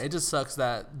Madness. It just sucks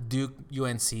that Duke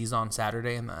UNC's on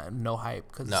Saturday and no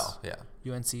hype because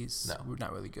UNC's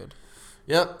not really good.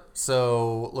 Yep.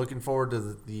 So looking forward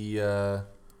to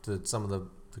to some of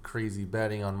the crazy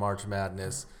betting on March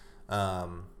Madness.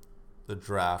 The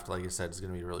draft, like I said, is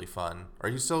going to be really fun. Are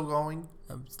you still going?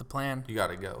 It's the plan. You got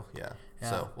to go. Yeah.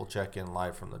 So we'll check in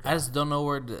live from the draft. I just don't know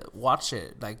where to watch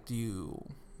it. Like, do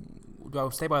I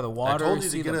stay by the water? I told you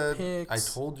see to the picks?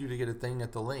 I told you to get a thing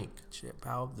at the link. Shit,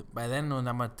 pal. By then, I'm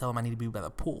gonna tell him I need to be by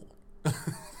the pool.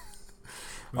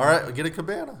 All right, get a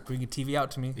cabana. Bring your TV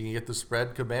out to me. You can get the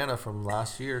spread cabana from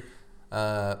last year.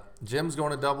 Jim's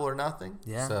going to Double or Nothing.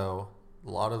 Yeah. So a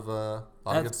lot of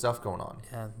good stuff going on.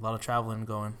 Yeah, a lot of traveling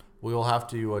going. We will have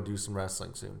to do some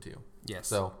wrestling soon too. Yes.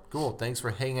 So cool. Thanks for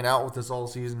hanging out with us all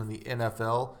season in the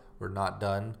NFL. We're not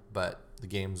done, but the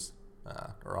games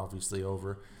are obviously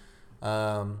over.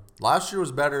 Last year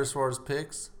was better as far as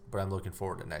picks, but I'm looking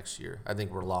forward to next year. I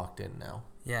think we're locked in now.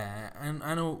 Yeah, and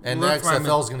I know. And the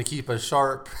XFL is going to keep us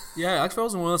sharp. Yeah, XFL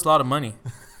is going to win us a lot of money.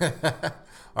 All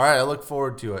right, I look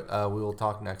forward to it. We will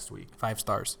talk next week. 5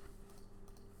 stars.